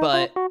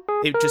 but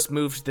it just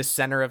moves the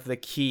center of the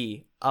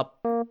key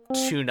up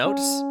 2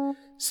 notes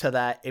so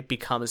that it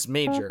becomes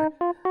major.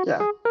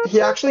 Yeah.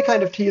 He actually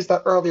kind of teased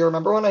that earlier.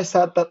 Remember when I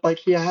said that like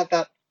he had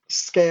that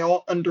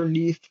scale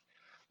underneath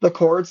the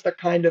chords that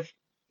kind of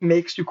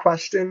makes you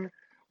question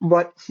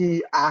what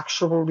he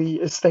actually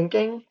is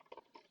thinking?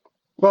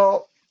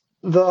 Well,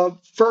 the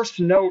first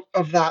note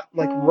of that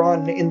like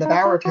run in the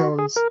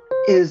baritones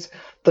is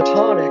the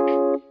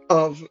tonic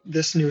of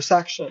this new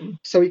section.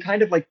 So he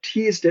kind of like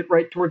teased it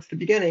right towards the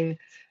beginning,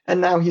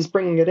 and now he's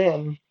bringing it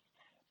in.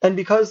 And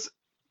because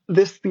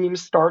this theme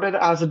started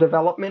as a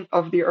development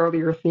of the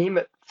earlier theme,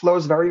 it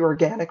flows very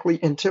organically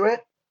into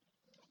it.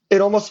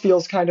 It almost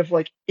feels kind of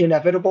like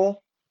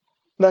inevitable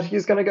that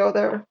he's going to go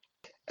there.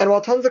 And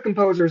while tons of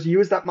composers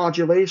use that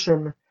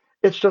modulation,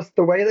 it's just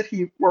the way that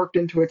he worked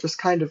into it just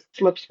kind of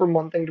flips from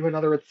one thing to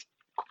another.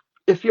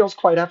 It feels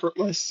quite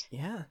effortless.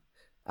 Yeah,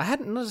 I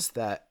hadn't noticed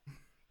that.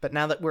 But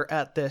now that we're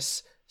at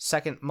this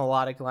second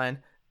melodic line,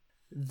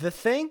 the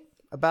thing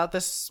about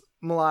this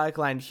melodic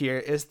line here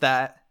is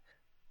that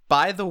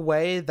by the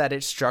way that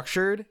it's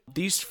structured,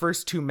 these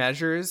first 2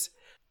 measures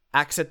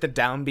accent the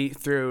downbeat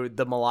through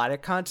the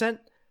melodic content,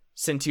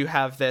 since you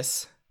have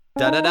this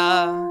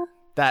da-da-da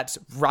that's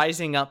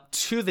rising up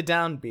to the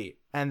downbeat,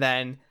 and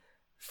then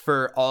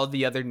for all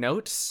the other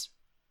notes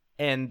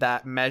in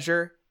that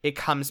measure, it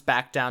comes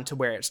back down to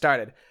where it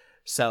started.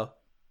 So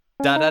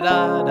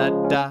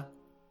da-da-da-da-da,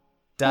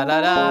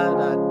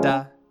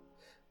 da-da-da-da-da,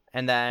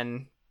 and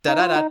then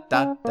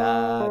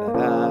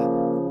da-da-da-da-da-da.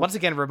 Once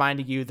again,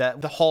 reminding you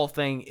that the whole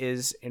thing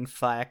is, in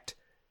fact,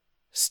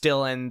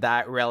 still in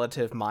that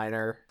relative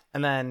minor.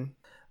 And then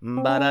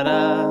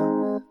ba-da-da.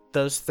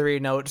 Those 3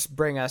 notes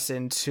bring us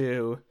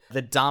into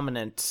the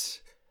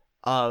dominant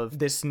of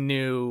this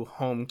new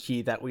home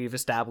key that we've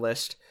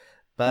established.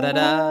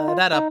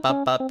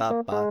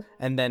 Ba-da-da-da-da-ba-ba-ba-ba.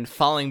 And then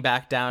falling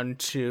back down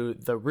to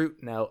the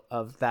root note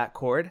of that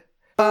chord.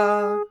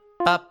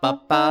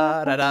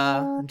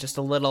 Ba-ba-ba-da-da. Just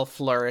a little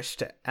flourish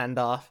to end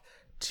off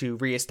to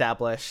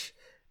reestablish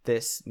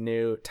this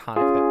new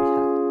tonic that we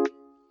have.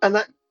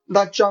 And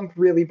that jump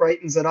really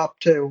brightens it up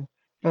too.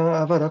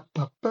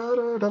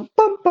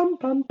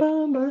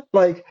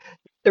 Like,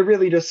 it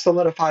really just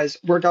solidifies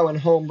we're going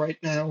home right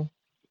now.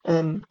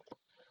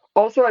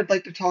 Also, I'd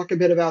like to talk a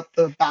bit about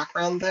the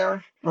background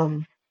there,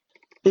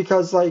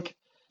 because, like,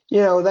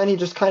 then he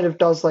just kind of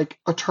does, like,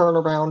 a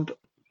turnaround,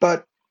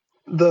 but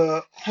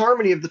the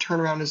harmony of the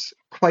turnaround is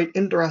quite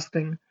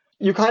interesting.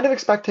 You kind of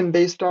expect him,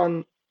 based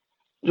on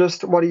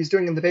just what he's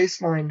doing in the bass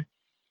line,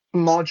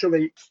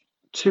 modulates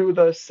to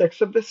the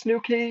 6th of this new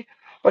key,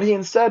 but he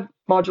instead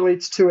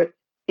modulates to it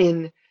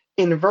in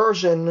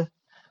inversion,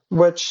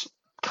 which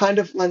kind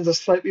of lends a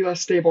slightly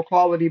less stable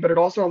quality, but it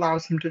also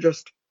allows him to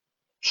just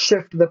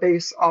shift the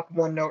bass up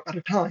 1 note at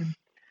a time.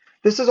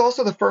 This is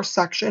also the first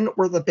section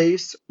where the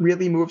bass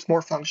really moves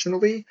more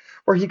functionally,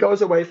 where he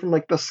goes away from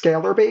like the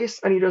scalar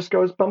bass and he just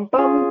goes bum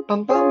bum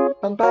bum bum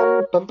bum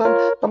bum bum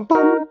bum bum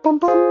bum bum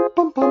bum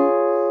bum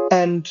bum.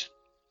 And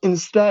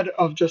instead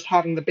of just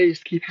having the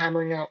bass keep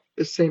hammering out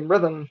the same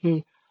rhythm,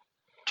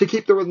 to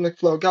keep the rhythmic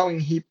flow going,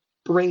 he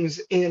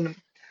brings in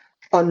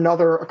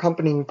another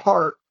accompanying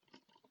part,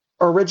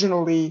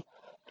 originally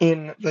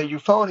in the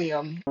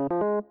euphonium.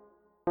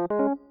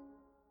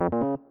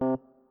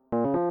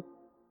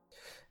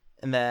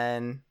 And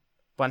then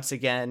once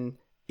again,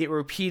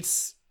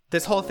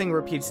 this whole thing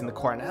repeats in the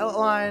cornet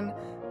line.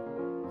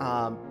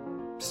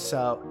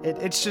 So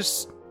it's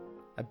just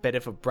a bit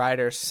of a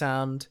brighter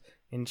sound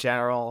in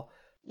general.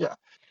 Yeah.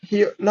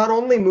 He not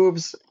only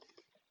moves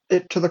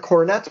it to the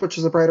cornets, which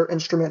is a brighter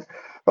instrument,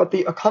 but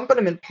the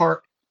accompaniment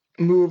part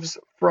moves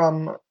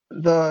from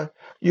the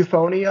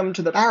euphonium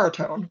to the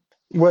baritone,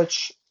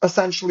 which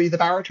essentially the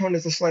baritone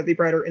is a slightly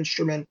brighter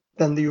instrument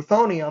than the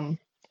euphonium.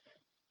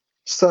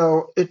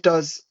 So it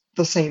does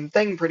the same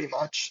thing pretty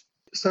much.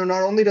 So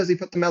not only does he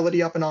put the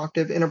melody up an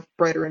octave in a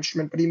brighter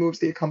instrument, but he moves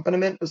the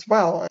accompaniment as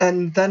well.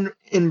 And then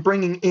in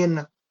bringing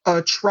in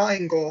a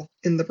triangle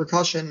in the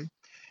percussion,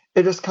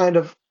 it just kind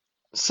of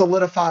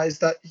solidifies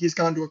that he's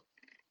gone to a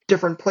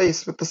different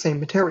place with the same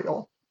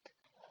material.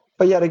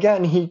 But yet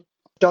again, he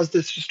does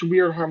this just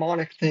weird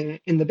harmonic thing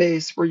in the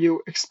bass where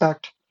you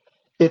expect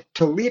it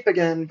to leap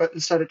again, but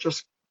instead it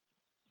just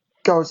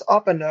goes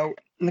up a note,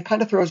 and it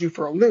kind of throws you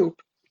for a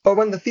loop. But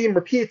when the theme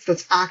repeats,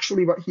 that's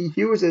actually what he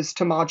uses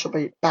to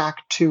modulate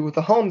back to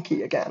the home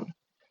key again.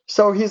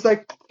 So he's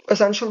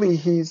essentially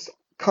he's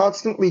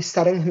constantly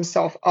setting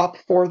himself up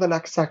for the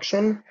next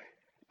section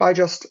by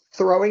just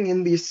throwing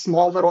in these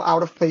small little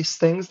out of place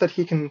things that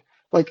he can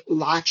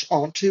latch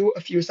onto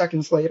a few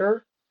seconds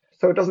later.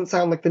 So it doesn't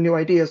sound like the new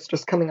idea is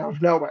just coming out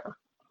of nowhere.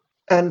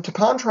 And to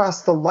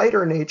contrast the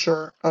lighter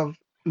nature of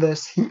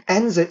this, he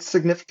ends it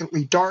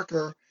significantly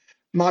darker,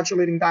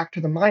 modulating back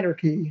to the minor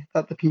key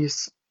that the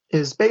piece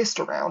is based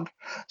around.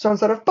 So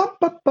instead of bum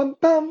bum bum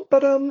bum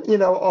ba-dum,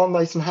 all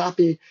nice and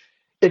happy,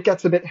 it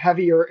gets a bit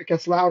heavier, it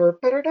gets louder.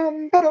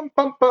 Ba-da-dum, ba-dum,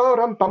 bum,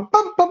 ba-dum, bum,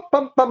 bum, bum,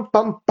 bum, bum,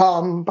 bum,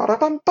 bum,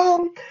 ba-da-bum,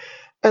 bum.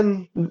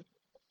 And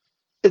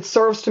it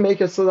serves to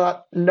make it so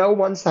that no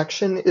one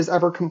section is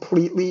ever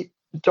completely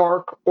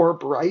dark or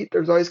bright.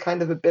 There's always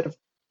kind of a bit of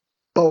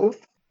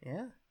both.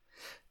 Yeah.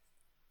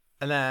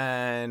 And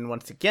then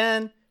once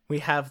again, we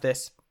have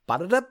this.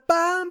 Then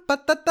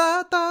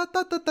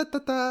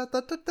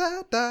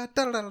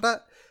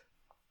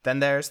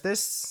there's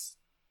this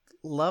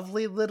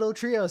lovely little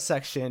trio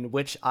section,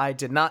 which I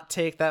did not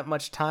take that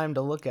much time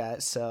to look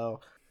at, so...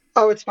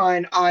 Oh, it's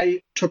fine.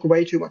 I took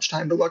way too much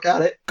time to look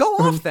at it. Go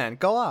off then.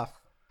 Go off.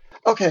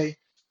 Okay.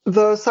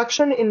 The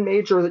section in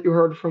major that you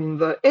heard from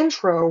the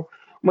intro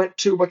went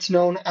to what's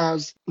known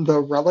as the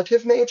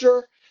relative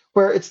major,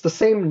 where it's the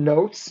same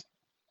notes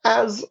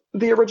as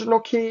the original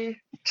key,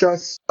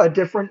 just a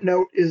different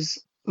note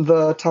is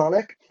the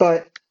tonic.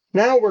 But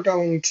now we're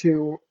going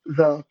to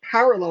the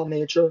parallel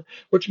major,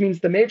 which means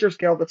the major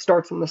scale that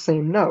starts on the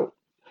same note.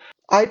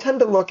 I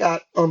tend to look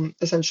at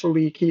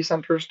essentially key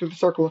centers through the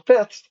circle of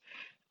fifths,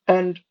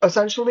 and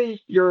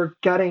essentially you're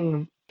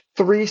getting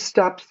 3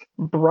 steps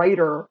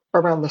brighter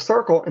around the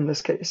circle in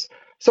this case.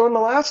 So in the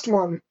last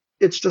one,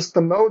 it's just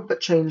the mode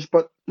that changed,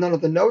 but none of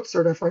the notes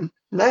are different.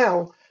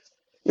 Now,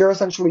 you're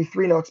essentially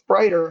 3 notes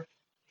brighter,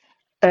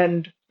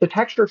 and the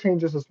texture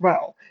changes as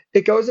well.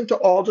 It goes into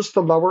all just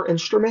the lower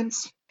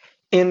instruments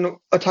in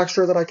a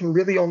texture that I can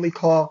really only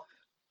call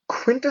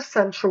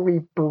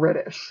quintessentially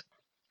British.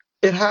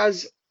 It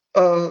has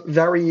a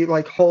very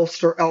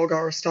Holster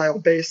Elgar style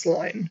bass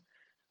line.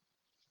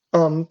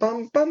 Bum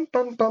bum bum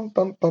bum bum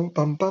bum bum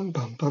bum bum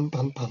bum bum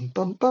bum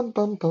bum bum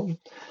bum bum,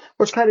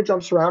 which kind of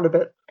jumps around a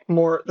bit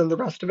more than the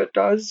rest of it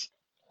does.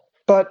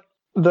 But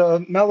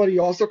the melody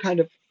also kind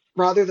of,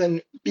 rather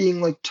than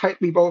being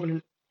tightly woven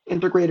and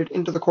integrated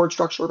into the chord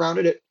structure around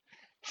it, it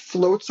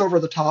floats over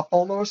the top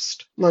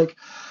almost, like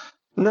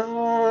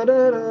na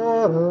da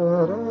da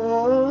da da,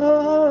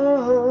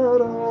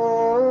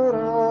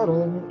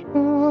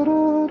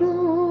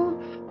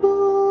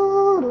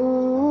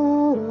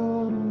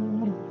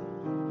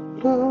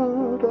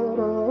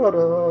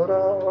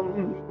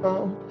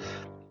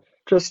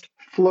 just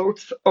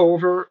floats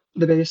over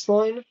the bass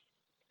line.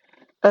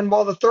 And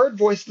while the third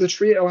voice of the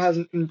trio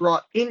hasn't been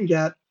brought in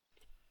yet.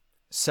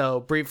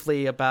 So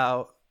briefly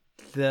about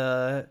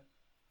the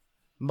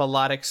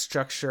melodic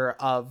structure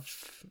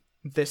of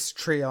this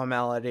trio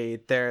melody,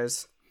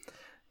 there's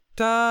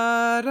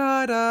da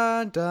da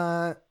da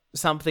da,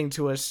 something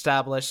to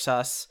establish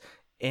us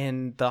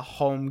in the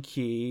home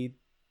key,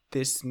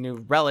 this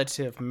new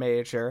relative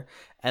major,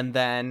 and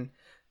then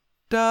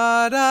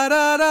da da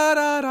da da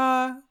da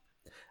da,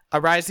 a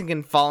rising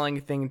and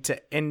falling thing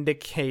to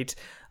indicate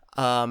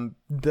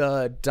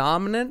the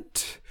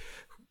dominant,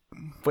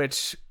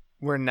 which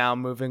we're now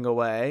moving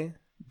away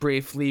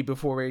briefly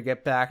before we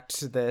get back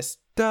to this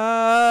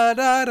da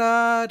da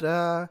da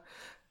da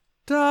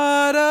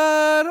da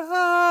da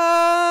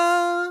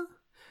da,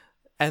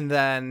 and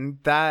then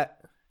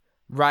that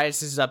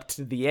rises up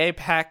to the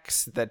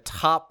apex, the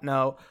top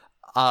note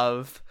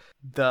of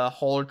the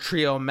whole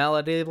trio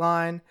melody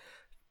line,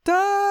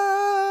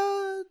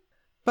 da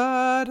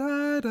ba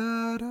da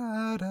da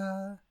da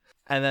da,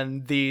 and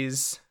then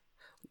these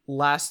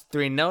last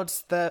 3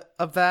 notes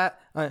of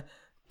that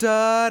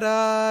da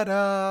da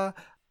da,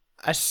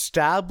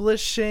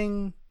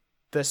 establishing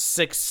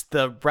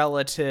the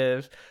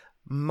relative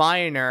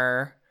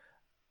minor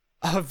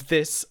of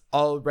this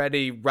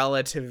already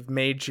relative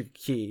major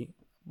key,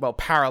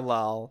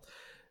 parallel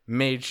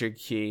major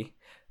key,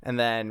 and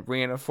then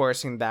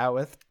reinforcing that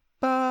with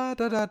ba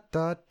da da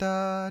da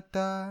da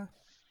da.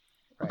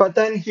 But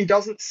then he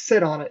doesn't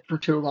sit on it for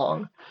too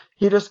long.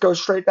 He just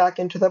goes straight back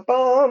into the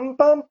bum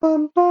bum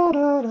bum ba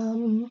da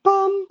dum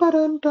bum ba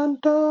dun dun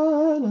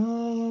da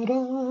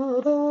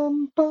da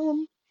dum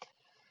bum.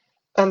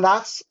 And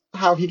that's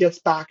how he gets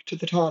back to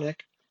the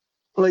tonic.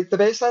 Like the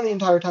bass line the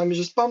entire time is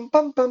just bum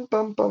bum bum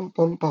bum bum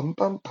bum bum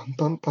bum bum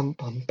bum bum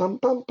bum bum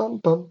bum bum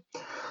bum.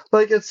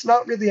 Like it's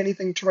not really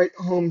anything to write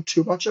home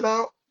too much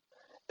about.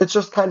 It's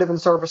just kind of in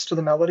service to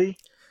the melody.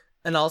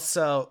 And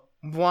also,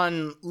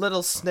 one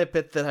little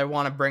snippet that I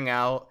want to bring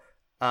out,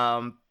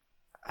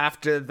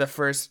 after the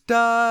first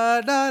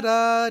da da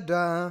da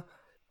da,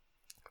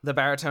 the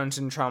baritones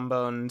and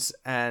trombones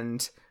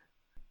and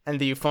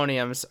the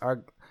euphoniums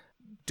are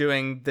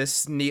doing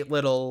this neat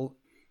little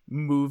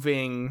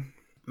moving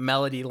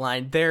melody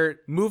line. They're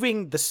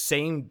moving the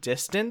same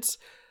distance,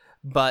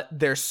 but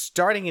they're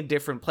starting in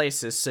different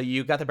places. So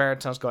you got the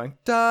baritones going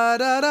da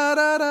da da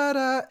da da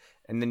da,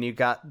 and then you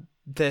got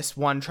this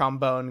one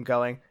trombone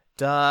going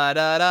da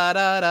da da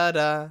da da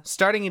da,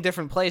 starting in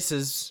different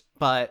places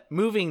but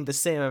moving the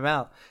same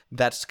amount.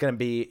 That's going to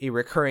be a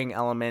recurring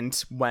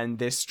element when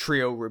this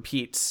trio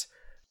repeats.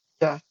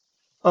 Yeah.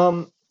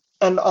 And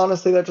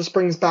honestly, that just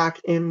brings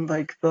back in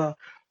like the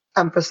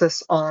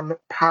emphasis on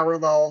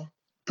parallel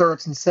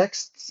thirds and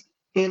sixths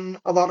in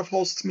a lot of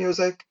Holst's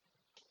music.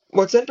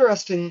 What's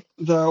interesting,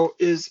 though,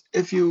 is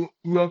if you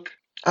look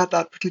at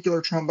that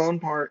particular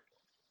trombone part,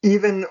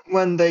 even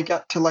when they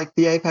get to like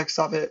the apex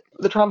of it,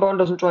 the trombone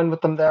doesn't join with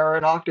them there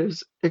in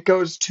octaves. It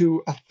goes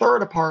to a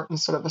third apart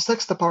instead of a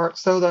sixth apart.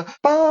 So the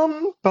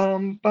bum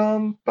bum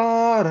bum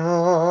ba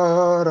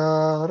da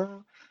da da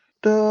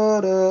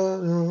da da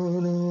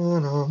da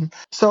da.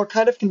 So it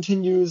kind of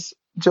continues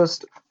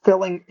just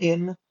filling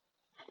in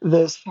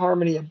this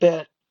harmony a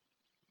bit,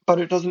 but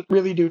it doesn't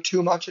really do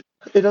too much.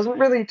 It doesn't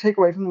really take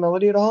away from the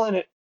melody at all, and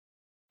it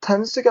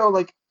tends to go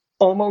like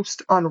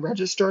almost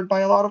unregistered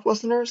by a lot of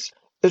listeners.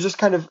 It's just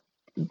kind of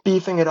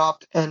beefing it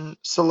up and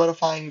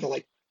solidifying the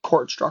like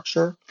chord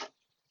structure.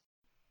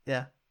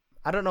 Yeah.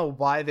 I don't know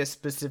why this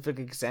specific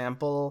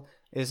example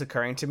is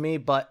occurring to me,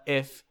 but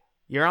if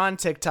you're on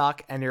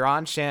TikTok and you're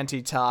on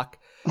Shanty Talk,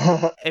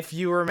 if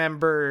you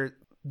remember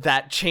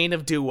that chain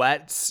of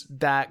duets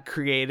that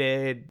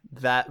created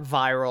that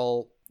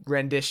viral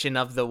rendition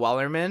of the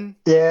Wellerman.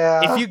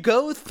 Yeah. If you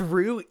go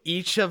through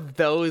each of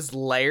those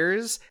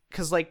layers,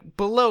 because like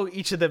below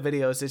each of the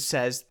videos, it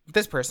says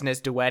this person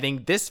is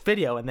duetting this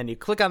video, and then you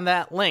click on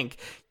that link,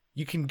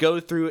 you can go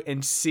through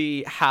and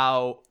see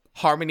how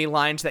harmony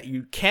lines that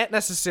you can't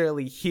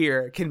necessarily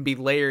hear can be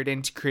layered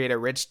in to create a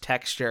rich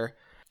texture.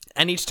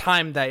 And each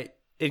time that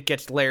it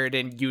gets layered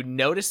in, you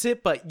notice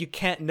it, but you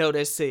can't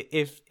notice it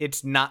if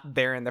it's not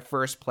there in the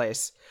first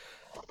place.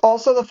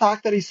 Also, the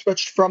fact that he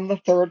switched from the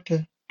third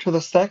to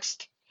the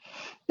sixth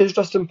is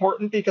just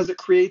important because it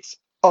creates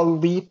a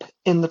leap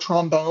in the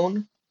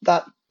trombone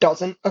that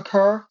doesn't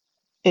occur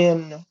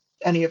in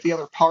any of the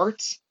other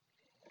parts.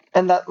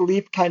 And that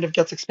leap kind of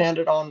gets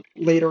expanded on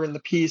later in the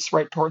piece,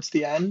 right towards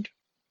the end.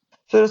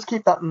 So just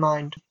keep that in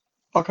mind.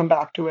 I'll come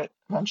back to it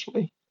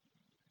eventually.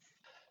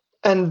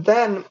 And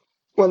then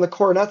when the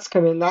cornets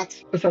come in,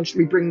 that's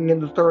essentially bringing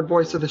in the third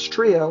voice of this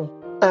trio.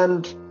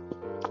 And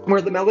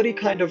where the melody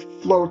kind of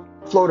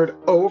floated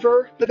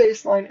over the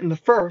bass line in the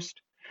first,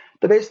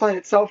 the bass line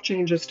itself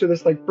changes to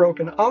this like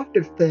broken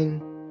octave thing.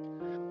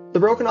 The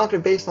broken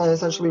octave bass line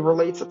essentially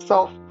relates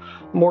itself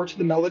more to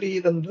the melody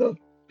than the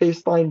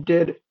bass line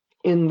did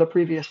in the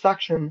previous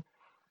section.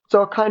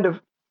 So it kind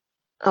of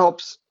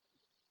helps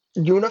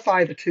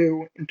unify the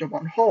two into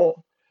one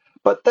whole.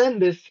 But then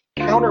this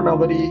counter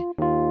melody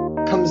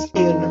comes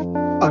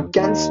in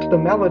against the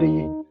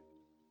melody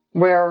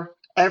where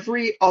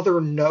every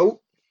other note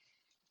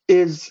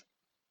is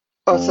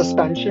a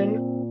suspension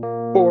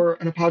or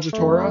an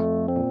appoggiatura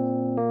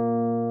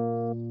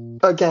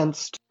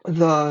against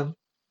the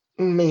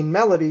main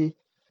melody.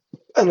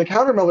 And the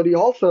counter melody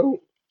also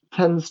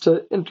tends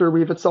to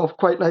interweave itself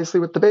quite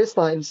nicely with the bass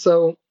line.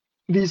 So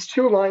these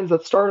two lines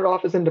that started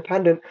off as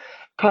independent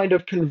kind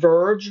of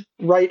converge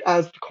right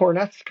as the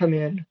cornets come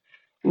in,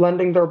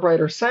 lending their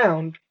brighter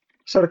sound.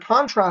 So to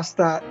contrast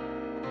that,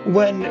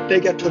 when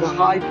they get to the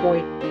high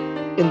point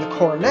in the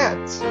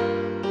cornets,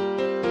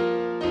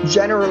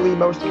 generally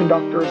most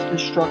conductors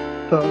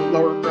instruct the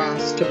lower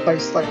brass to play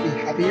slightly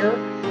heavier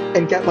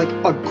and get like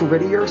a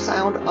grittier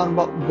sound on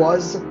what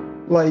was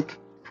like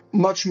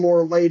much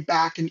more laid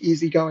back and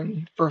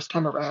easygoing first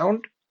time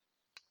around.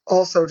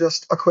 Also,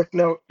 just a quick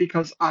note,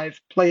 because I've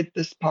played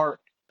this part.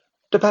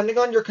 Depending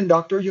on your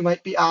conductor, you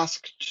might be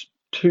asked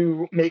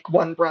to make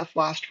one breath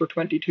last for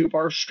 22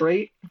 bars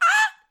straight.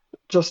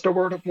 Just a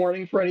word of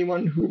warning for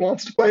anyone who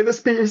wants to play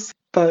this piece,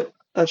 but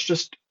that's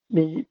just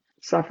me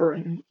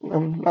suffering.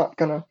 I'm not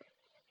gonna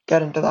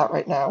get into that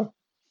right now.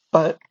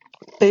 But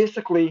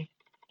basically,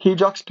 he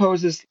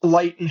juxtaposes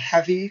light and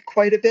heavy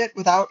quite a bit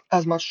without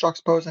as much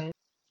juxtaposing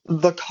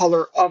the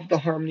color of the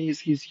harmonies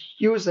he's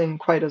using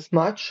quite as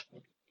much.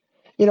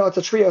 it's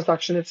a trio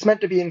section. It's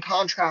meant to be in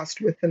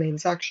contrast with the main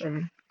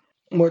section,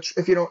 which,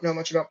 if you don't know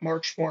much about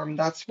march form,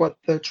 that's what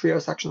the trio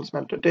section is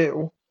meant to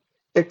do.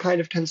 It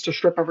kind of tends to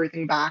strip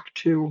everything back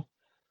to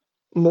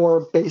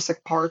more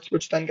basic parts,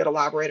 which then get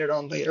elaborated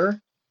on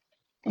later.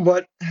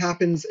 What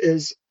happens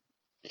is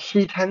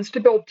he tends to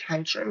build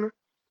tension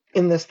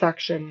in this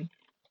section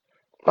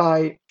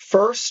by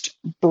first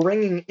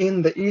bringing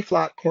in the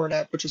E-flat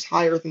cornet, which is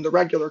higher than the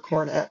regular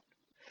cornet,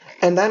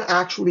 and then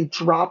actually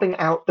dropping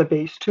out the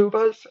bass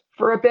tubas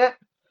for a bit.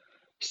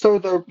 So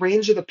the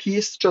range of the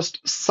piece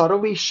just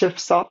subtly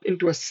shifts up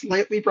into a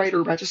slightly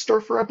brighter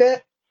register for a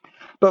bit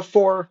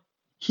before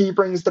he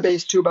brings the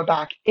bass tuba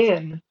back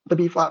in, the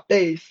B-flat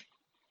bass,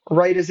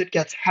 right as it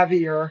gets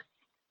heavier.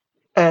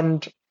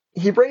 And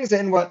he brings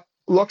in what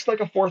looks like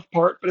a fourth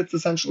part, but it's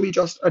essentially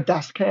just a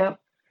descant,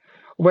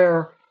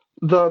 where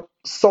the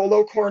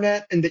solo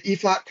cornet and the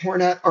E-flat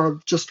cornet are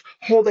just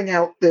holding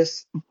out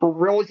this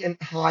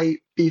brilliant high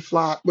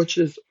B-flat, which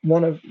is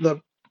one of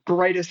the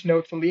brightest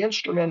notes on the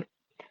instrument,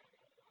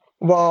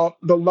 while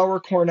the lower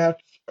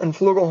cornets and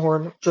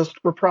flugelhorn just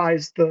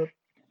reprise the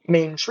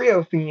main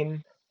trio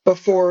theme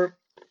before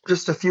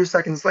just a few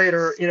seconds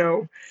later,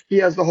 he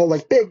has the whole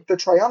the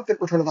triumphant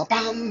return of the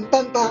bam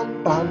bam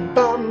bam bam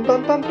bam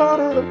bam bam bam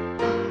bam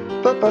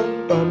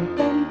bam bam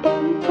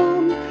bam bam.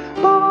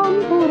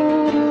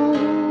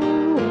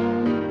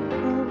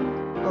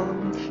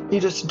 He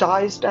just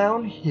dies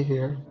down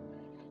here.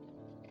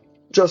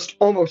 Just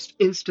almost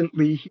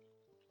instantly,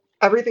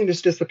 everything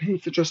just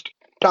dissipates. It just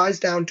dies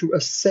down to a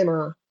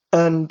simmer,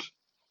 and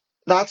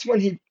that's when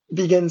he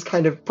begins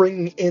kind of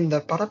bringing in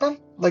the ba-da-bum,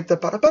 the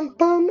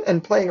ba-da-bum-bum,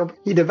 and playing.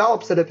 He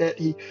develops it a bit.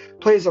 He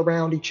plays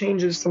around. He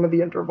changes some of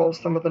the intervals,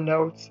 some of the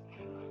notes,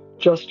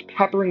 just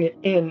peppering it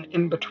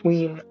in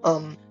between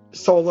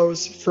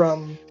solos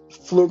from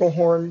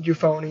flugelhorn,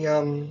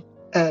 euphonium,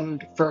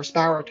 and first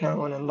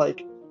baritone,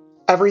 and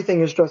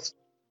everything is just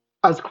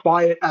as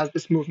quiet as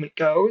this movement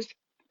goes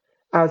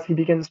as he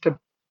begins to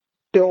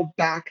build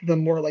back the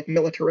more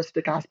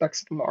militaristic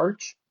aspects of the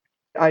march.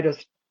 I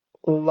just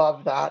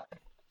love that.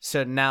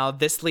 So now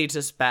this leads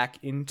us back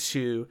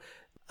into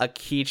a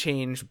key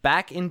change,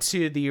 back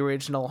into the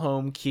original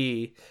home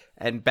key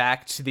and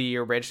back to the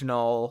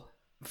original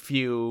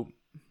few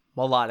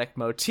melodic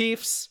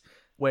motifs,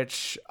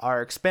 which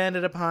are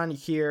expanded upon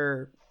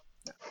here.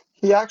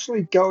 He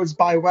actually goes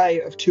by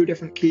way of two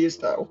different keys,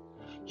 though.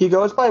 He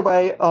goes by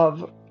way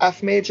of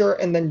F major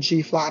and then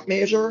G flat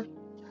major,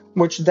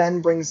 which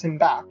then brings him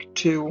back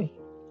to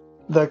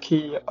the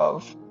key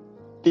of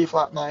B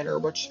flat minor,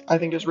 which I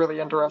think is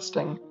really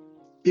interesting.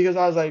 Because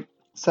as I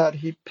said,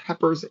 he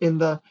peppers in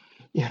the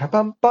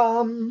bum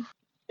bum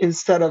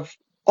instead of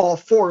all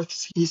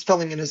fourths. He's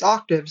filling in his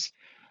octaves,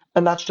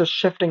 and that's just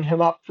shifting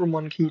him up from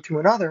one key to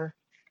another.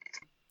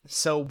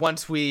 So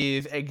once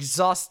we've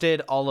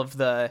exhausted all of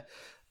the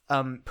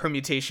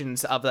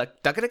permutations of the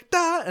da da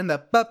da and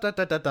the ba da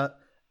da da da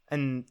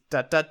and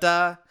da da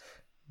da,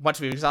 once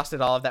we've exhausted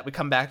all of that, we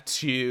come back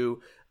to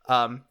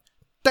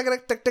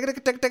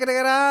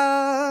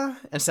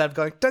instead of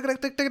going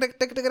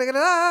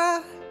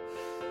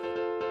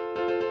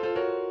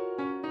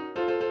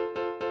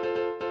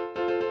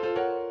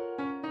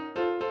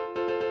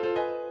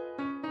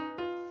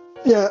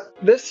Yeah,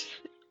 this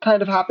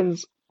kind of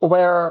happens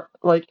where,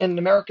 in an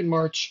American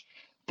march,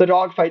 the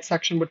dogfight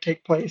section would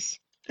take place,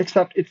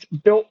 except it's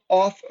built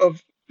off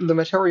of the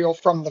material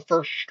from the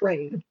first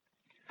strain.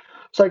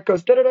 So it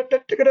goes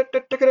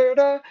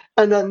da-da-da-da-da-da-da-da-da,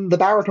 and then the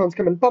baritones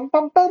come in bum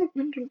bum bum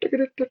bum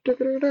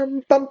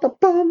bum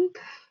bum,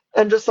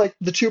 and just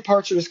the two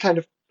parts are just kind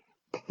of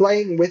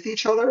playing with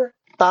each other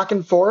back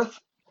and forth,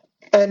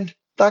 and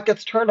that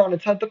gets turned on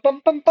its head. The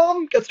bum bum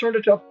bum gets turned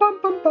into a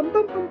bum bum bum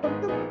bum bum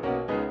bum bum,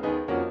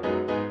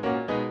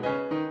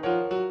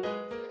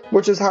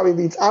 which is how he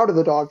leads out of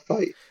the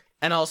dogfight.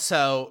 And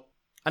also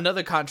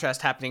another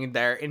contrast happening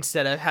there.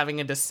 Instead of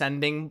having a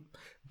descending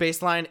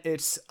bass line,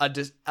 it's a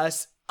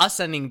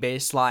ascending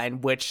bass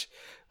line, which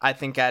I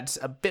think adds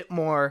a bit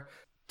more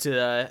to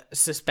the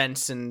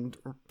suspense and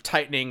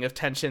tightening of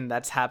tension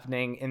that's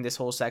happening in this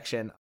whole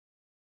section.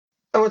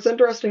 And what's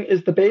interesting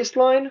is the bass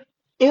line.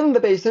 In the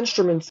bass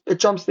instruments, it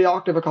jumps the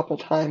octave a couple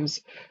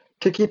times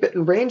to keep it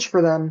in range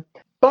for them,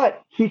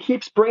 but he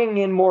keeps bringing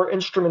in more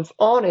instruments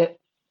on it,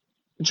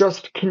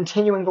 just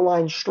continuing the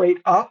line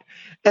straight up,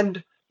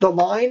 and the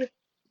line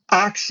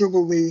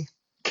actually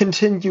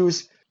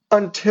continues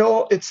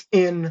until it's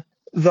in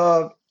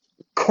the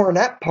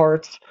cornet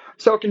parts.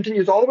 So it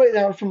continues all the way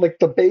down from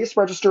the bass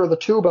register of the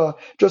tuba,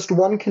 just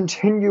one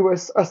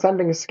continuous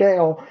ascending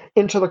scale,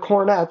 into the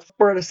cornets,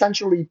 where it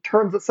essentially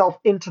turns itself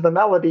into the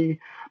melody.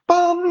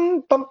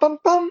 Bum bum bum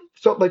bum.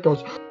 So it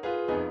goes.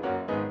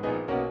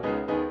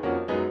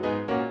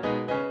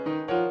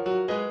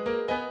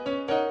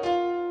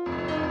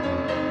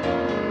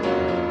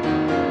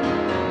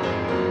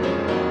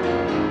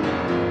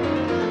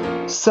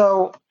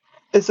 So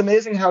it's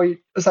amazing how he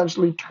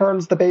essentially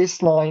turns the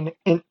bass line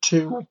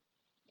into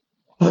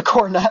the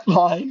cornet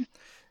line.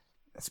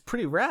 It's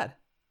pretty rad.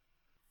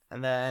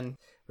 And then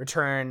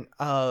return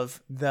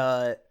of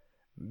the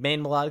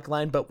main melodic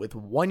line, but with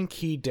one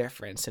key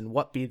difference, and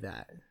what be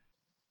that?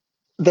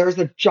 There's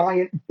a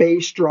giant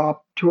bass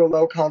drop to a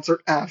low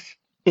concert F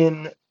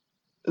in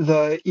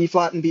the E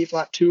flat and B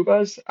flat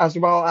tubas, as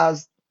well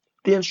as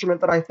the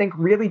instrument that I think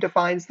really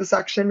defines the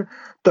section,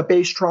 the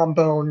bass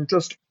trombone.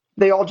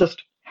 They all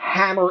just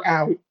hammer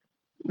out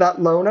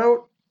that low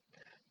note.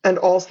 And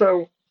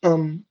also,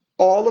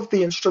 all of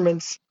the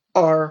instruments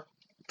are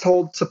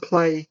told to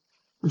play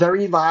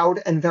very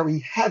loud and very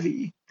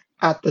heavy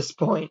at this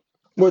point,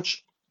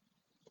 which,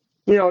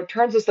 it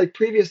turns us like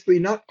previously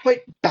not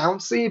quite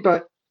bouncy,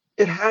 but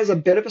it has a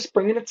bit of a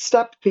spring in its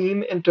step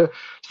theme into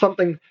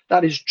something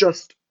that is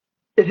just,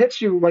 it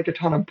hits you like a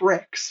ton of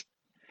bricks.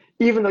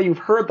 Even though you've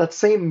heard that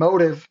same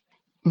motive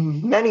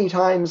many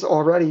times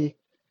already,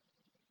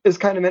 is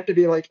kind of meant to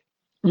be like,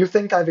 you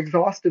think I've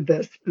exhausted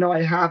this? No,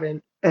 I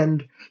haven't.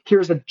 And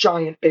here's a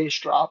giant bass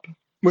drop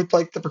with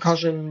like the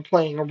percussion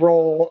playing a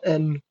role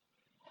and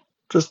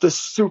just this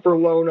super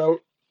low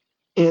note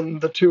in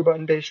the tuba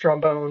and bass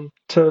trombone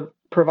to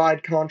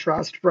provide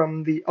contrast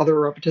from the other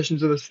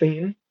repetitions of this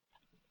theme.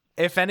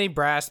 If any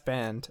brass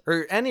band,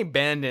 or any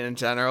band in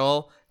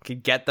general,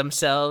 could get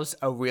themselves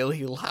a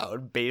really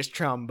loud bass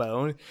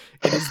trombone,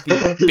 it is the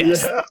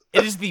best. Yeah.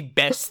 It is the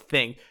best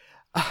thing.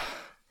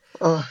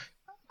 I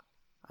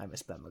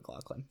miss Ben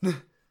McLaughlin.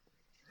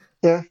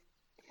 Yeah.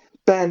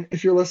 Ben,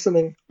 if you're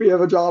listening, we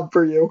have a job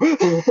for you.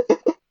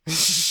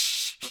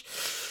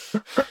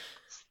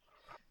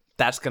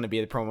 That's going to be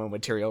the promo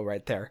material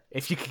right there.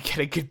 If you could get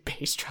a good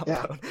bass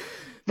trombone. Yeah.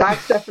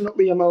 That's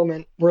definitely a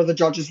moment where the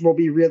judges will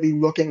be really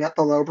looking at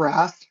the low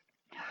brass,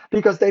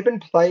 because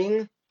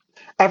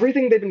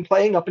everything they've been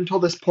playing up until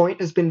this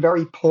point has been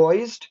very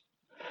poised.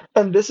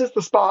 And this is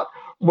the spot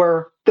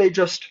where they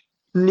just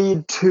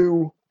need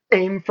to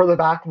aim for the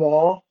back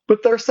wall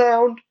with their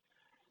sound.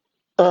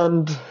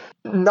 And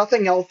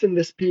nothing else in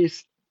this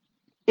piece,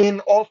 in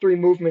all three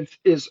movements,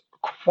 is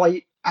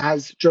quite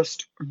as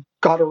just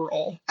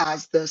guttural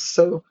as this.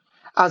 So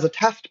as a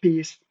test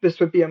piece, this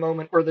would be a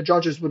moment where the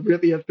judges would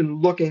really have been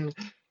looking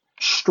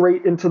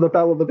straight into the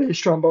bell of the bass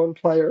trombone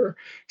player,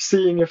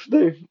 seeing if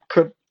they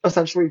could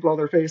essentially blow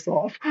their face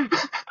off.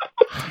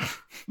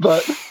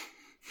 But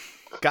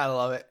gotta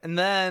love it. And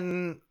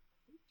then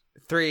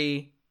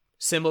 3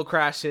 cymbal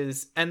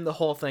crashes end the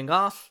whole thing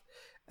off,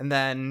 and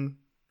then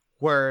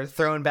we're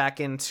thrown back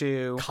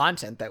into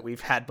content that we've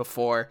had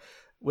before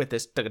with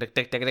this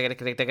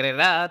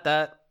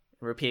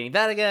repeating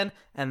that again,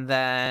 and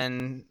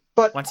then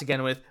once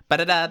again with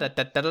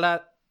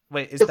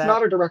wait, is it's that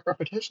not a direct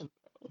repetition?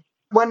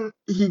 When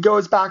he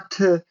goes back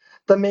to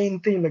the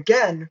main theme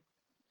again,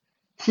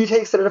 he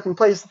takes it a different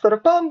place. Instead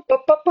of bum bum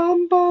bum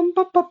bum bum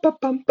bum bum bum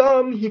bum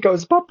bum, he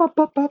goes bum bum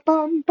bum bum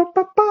bum bum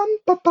bum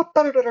bum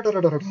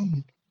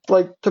bum,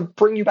 like to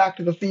bring you back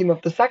to the theme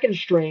of the second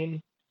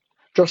strain,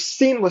 just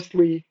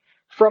seamlessly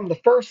from the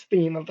first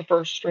theme of the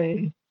first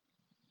strain,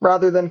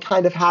 rather than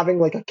kind of having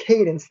like a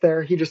cadence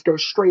there. He just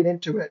goes straight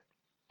into it,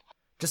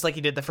 just like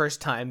he did the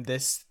first time.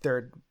 This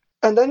third,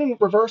 and then in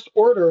reverse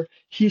order,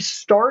 he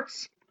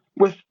starts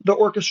with the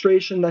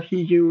orchestration that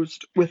he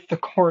used with the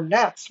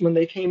cornets when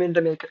they came in to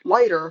make it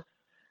lighter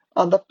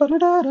on the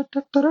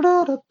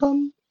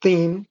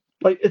theme.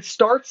 Like, it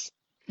starts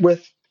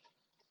with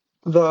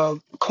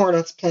the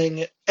cornets playing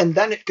it, and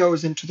then it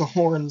goes into the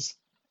horns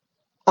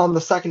on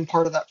the second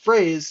part of that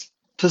phrase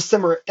to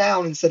simmer it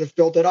down instead of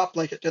build it up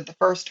like it did the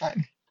first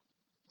time.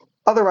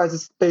 Otherwise,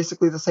 it's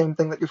basically the same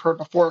thing that you've heard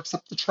before,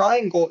 except the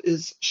triangle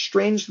is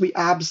strangely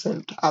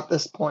absent at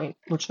this point,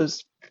 which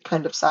is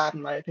kind of sad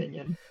in my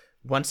opinion.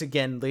 Once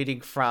again, leading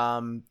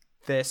from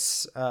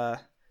this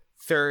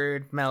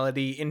third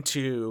melody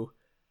into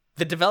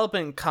the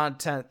development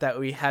content that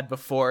we had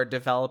before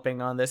developing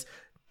on this,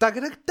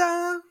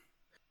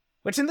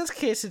 which in this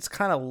case, it's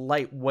kind of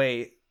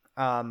lightweight.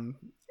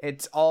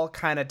 It's all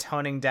kind of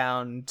toning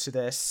down to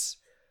this,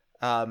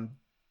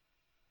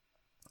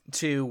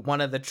 to one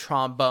of the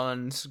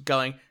trombones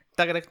going,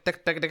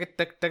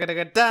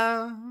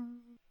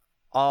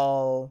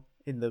 all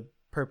in the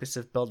purpose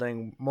of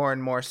building more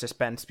and more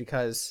suspense,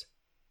 because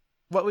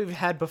what we've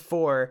had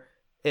before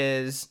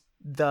is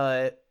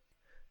the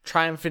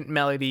triumphant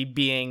melody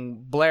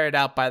being blared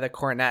out by the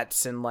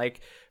cornets, and like,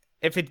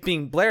 if it's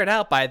being blared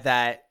out by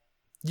that,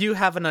 you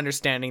have an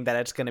understanding that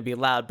it's going to be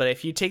loud. But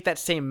if you take that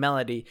same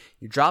melody,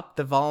 you drop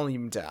the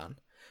volume down,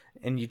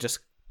 and you just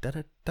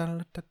if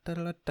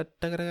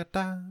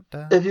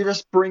you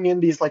just bring in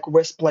these like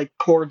wisp like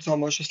chords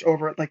almost just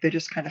over it, like they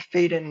just kind of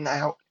fade in and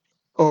out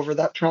over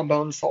that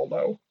trombone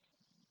solo,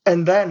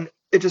 and then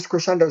it just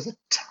crescendos a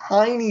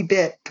tiny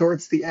bit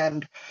towards the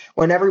end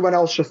when everyone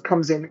else just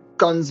comes in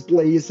guns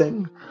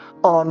blazing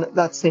on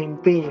that same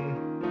theme.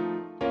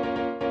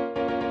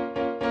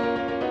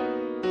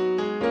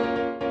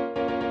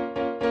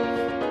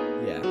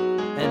 Yeah,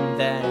 and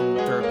then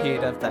the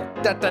repeat of that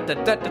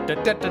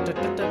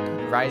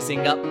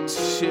rising up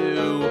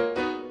to,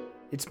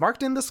 it's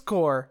marked in the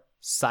score,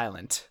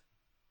 silent.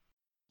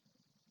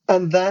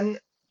 And then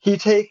he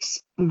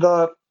takes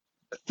the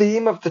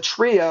theme of the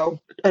trio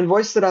and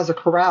voiced it as a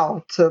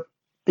chorale to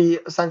be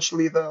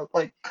essentially the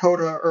like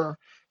coda or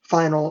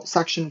final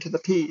section to the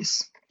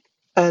piece.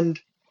 And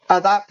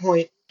at that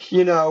point,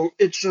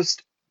 it's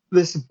just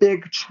this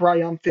big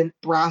triumphant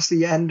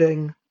brassy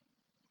ending.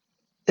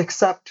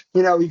 Except,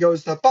 he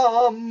goes the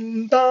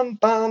bum bum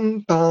bum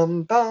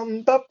bum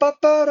bum ba ba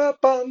ba da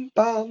bum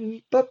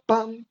bum ba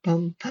bum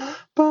bum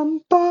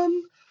bum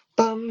bum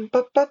bum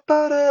ba ba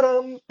ba da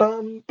dum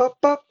bum ba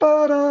ba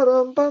ba da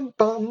dum bum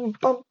bum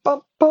bum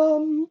bum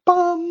bum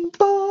bum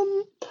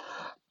bum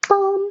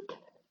bum.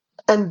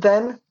 And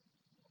then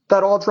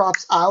that all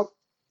drops out.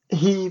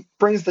 He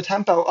brings the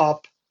tempo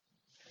up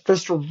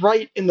just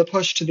right in the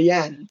push to the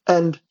end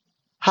and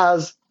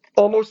has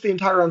almost the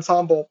entire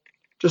ensemble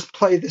just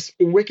play this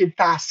wicked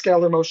fast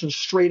scalar motion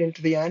straight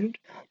into the end.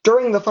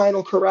 During the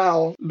final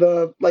chorale,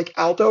 the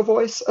alto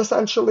voice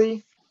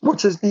essentially,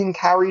 which is being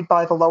carried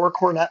by the lower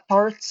cornet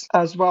parts,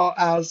 as well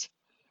as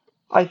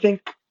I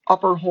think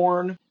upper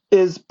horn,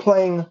 is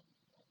playing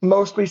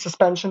mostly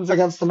suspensions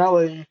against the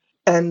melody,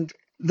 and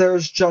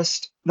there's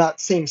just that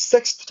same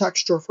sixth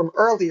texture from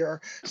earlier.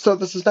 So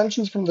the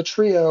suspensions from the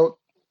trio,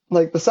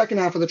 like the second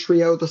half of the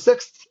trio, the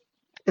sixth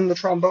in the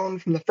trombone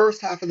from the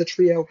first half of the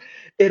trio,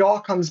 it all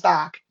comes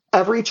back.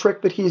 Every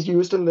trick that he's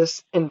used in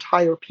this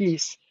entire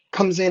piece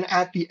comes in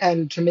at the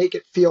end to make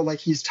it feel like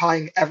he's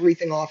tying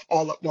everything off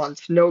all at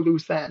once, no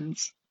loose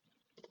ends.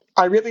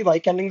 I really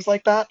like endings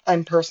like that.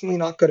 I'm personally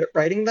not good at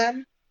writing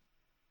them.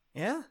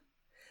 Yeah.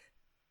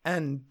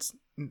 And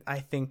I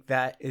think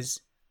that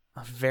is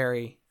a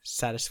very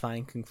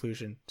satisfying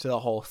conclusion to the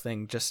whole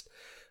thing, just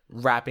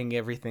wrapping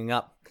everything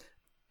up.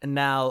 And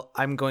now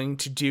I'm going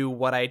to do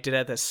what I did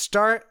at the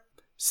start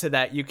so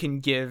that you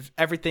can give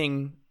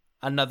everything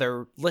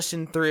another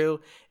listen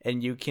through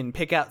and you can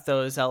pick out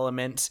those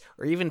elements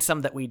or even some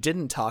that we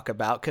didn't talk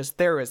about, because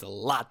there is a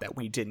lot that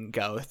we didn't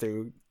go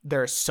through.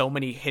 There are so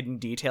many hidden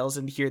details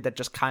in here that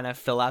just kind of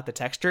fill out the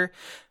texture.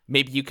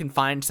 Maybe you can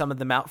find some of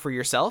them out for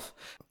yourself.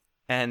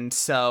 And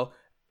so,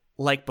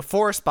 like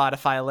before,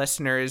 Spotify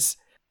listeners,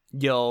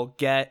 you'll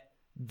get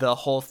the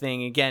whole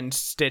thing again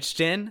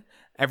stitched in.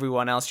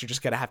 Everyone else, you're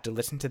just going to have to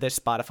listen to this.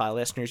 Spotify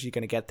listeners, you're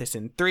going to get this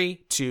in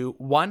 3, 2,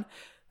 1.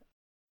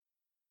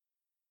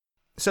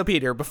 So,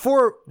 Peter,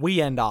 before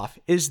we end off,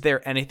 is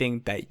there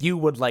anything that you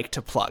would like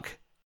to plug?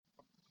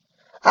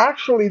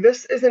 Actually,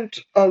 this isn't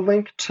a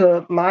link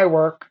to my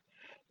work,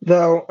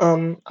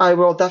 though I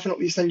will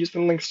definitely send you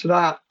some links to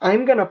that.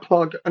 I'm going to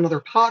plug another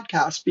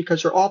podcast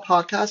because you're all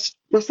podcast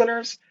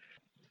listeners.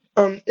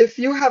 If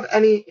you have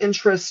any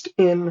interest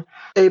in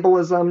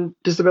ableism,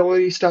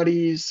 disability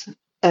studies,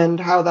 and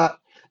how that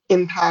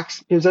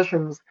impacts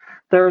musicians,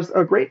 there's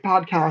a great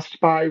podcast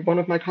by one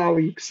of my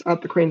colleagues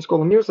at the Crane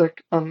School of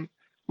Music,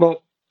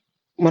 well,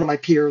 one of my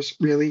peers,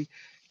 really,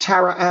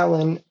 Tara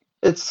Allen.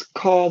 It's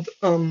called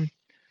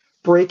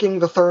Breaking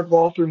the Third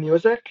Wall Through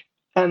Music,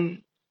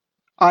 and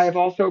I have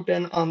also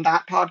been on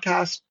that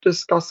podcast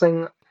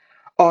discussing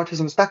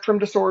autism spectrum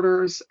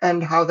disorders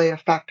and how they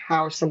affect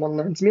how someone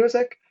learns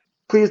music.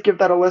 Please give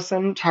that a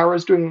listen.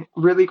 Tara's doing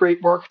really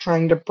great work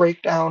trying to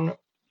break down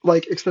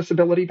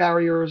accessibility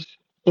barriers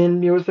in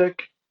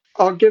music.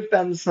 I'll give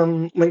Ben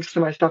some links to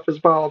my stuff as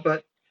well,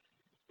 but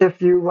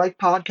if you like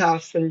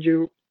podcasts and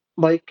you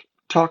like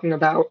talking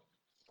about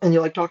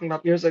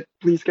music,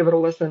 please give it a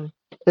listen.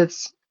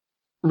 It's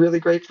really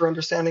great for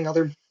understanding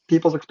other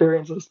people's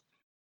experiences.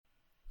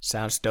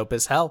 Sounds dope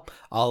as hell.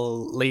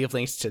 I'll leave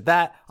links to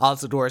that,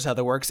 Ozador's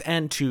other works,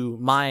 and to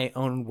my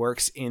own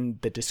works in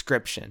the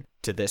description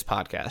to this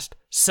podcast.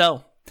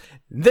 So,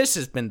 this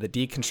has been the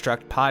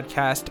Deconstruct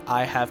Podcast.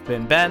 I have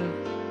been Ben.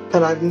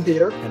 And I've been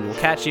Peter. And we'll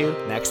catch you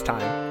next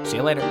time. See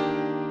you later.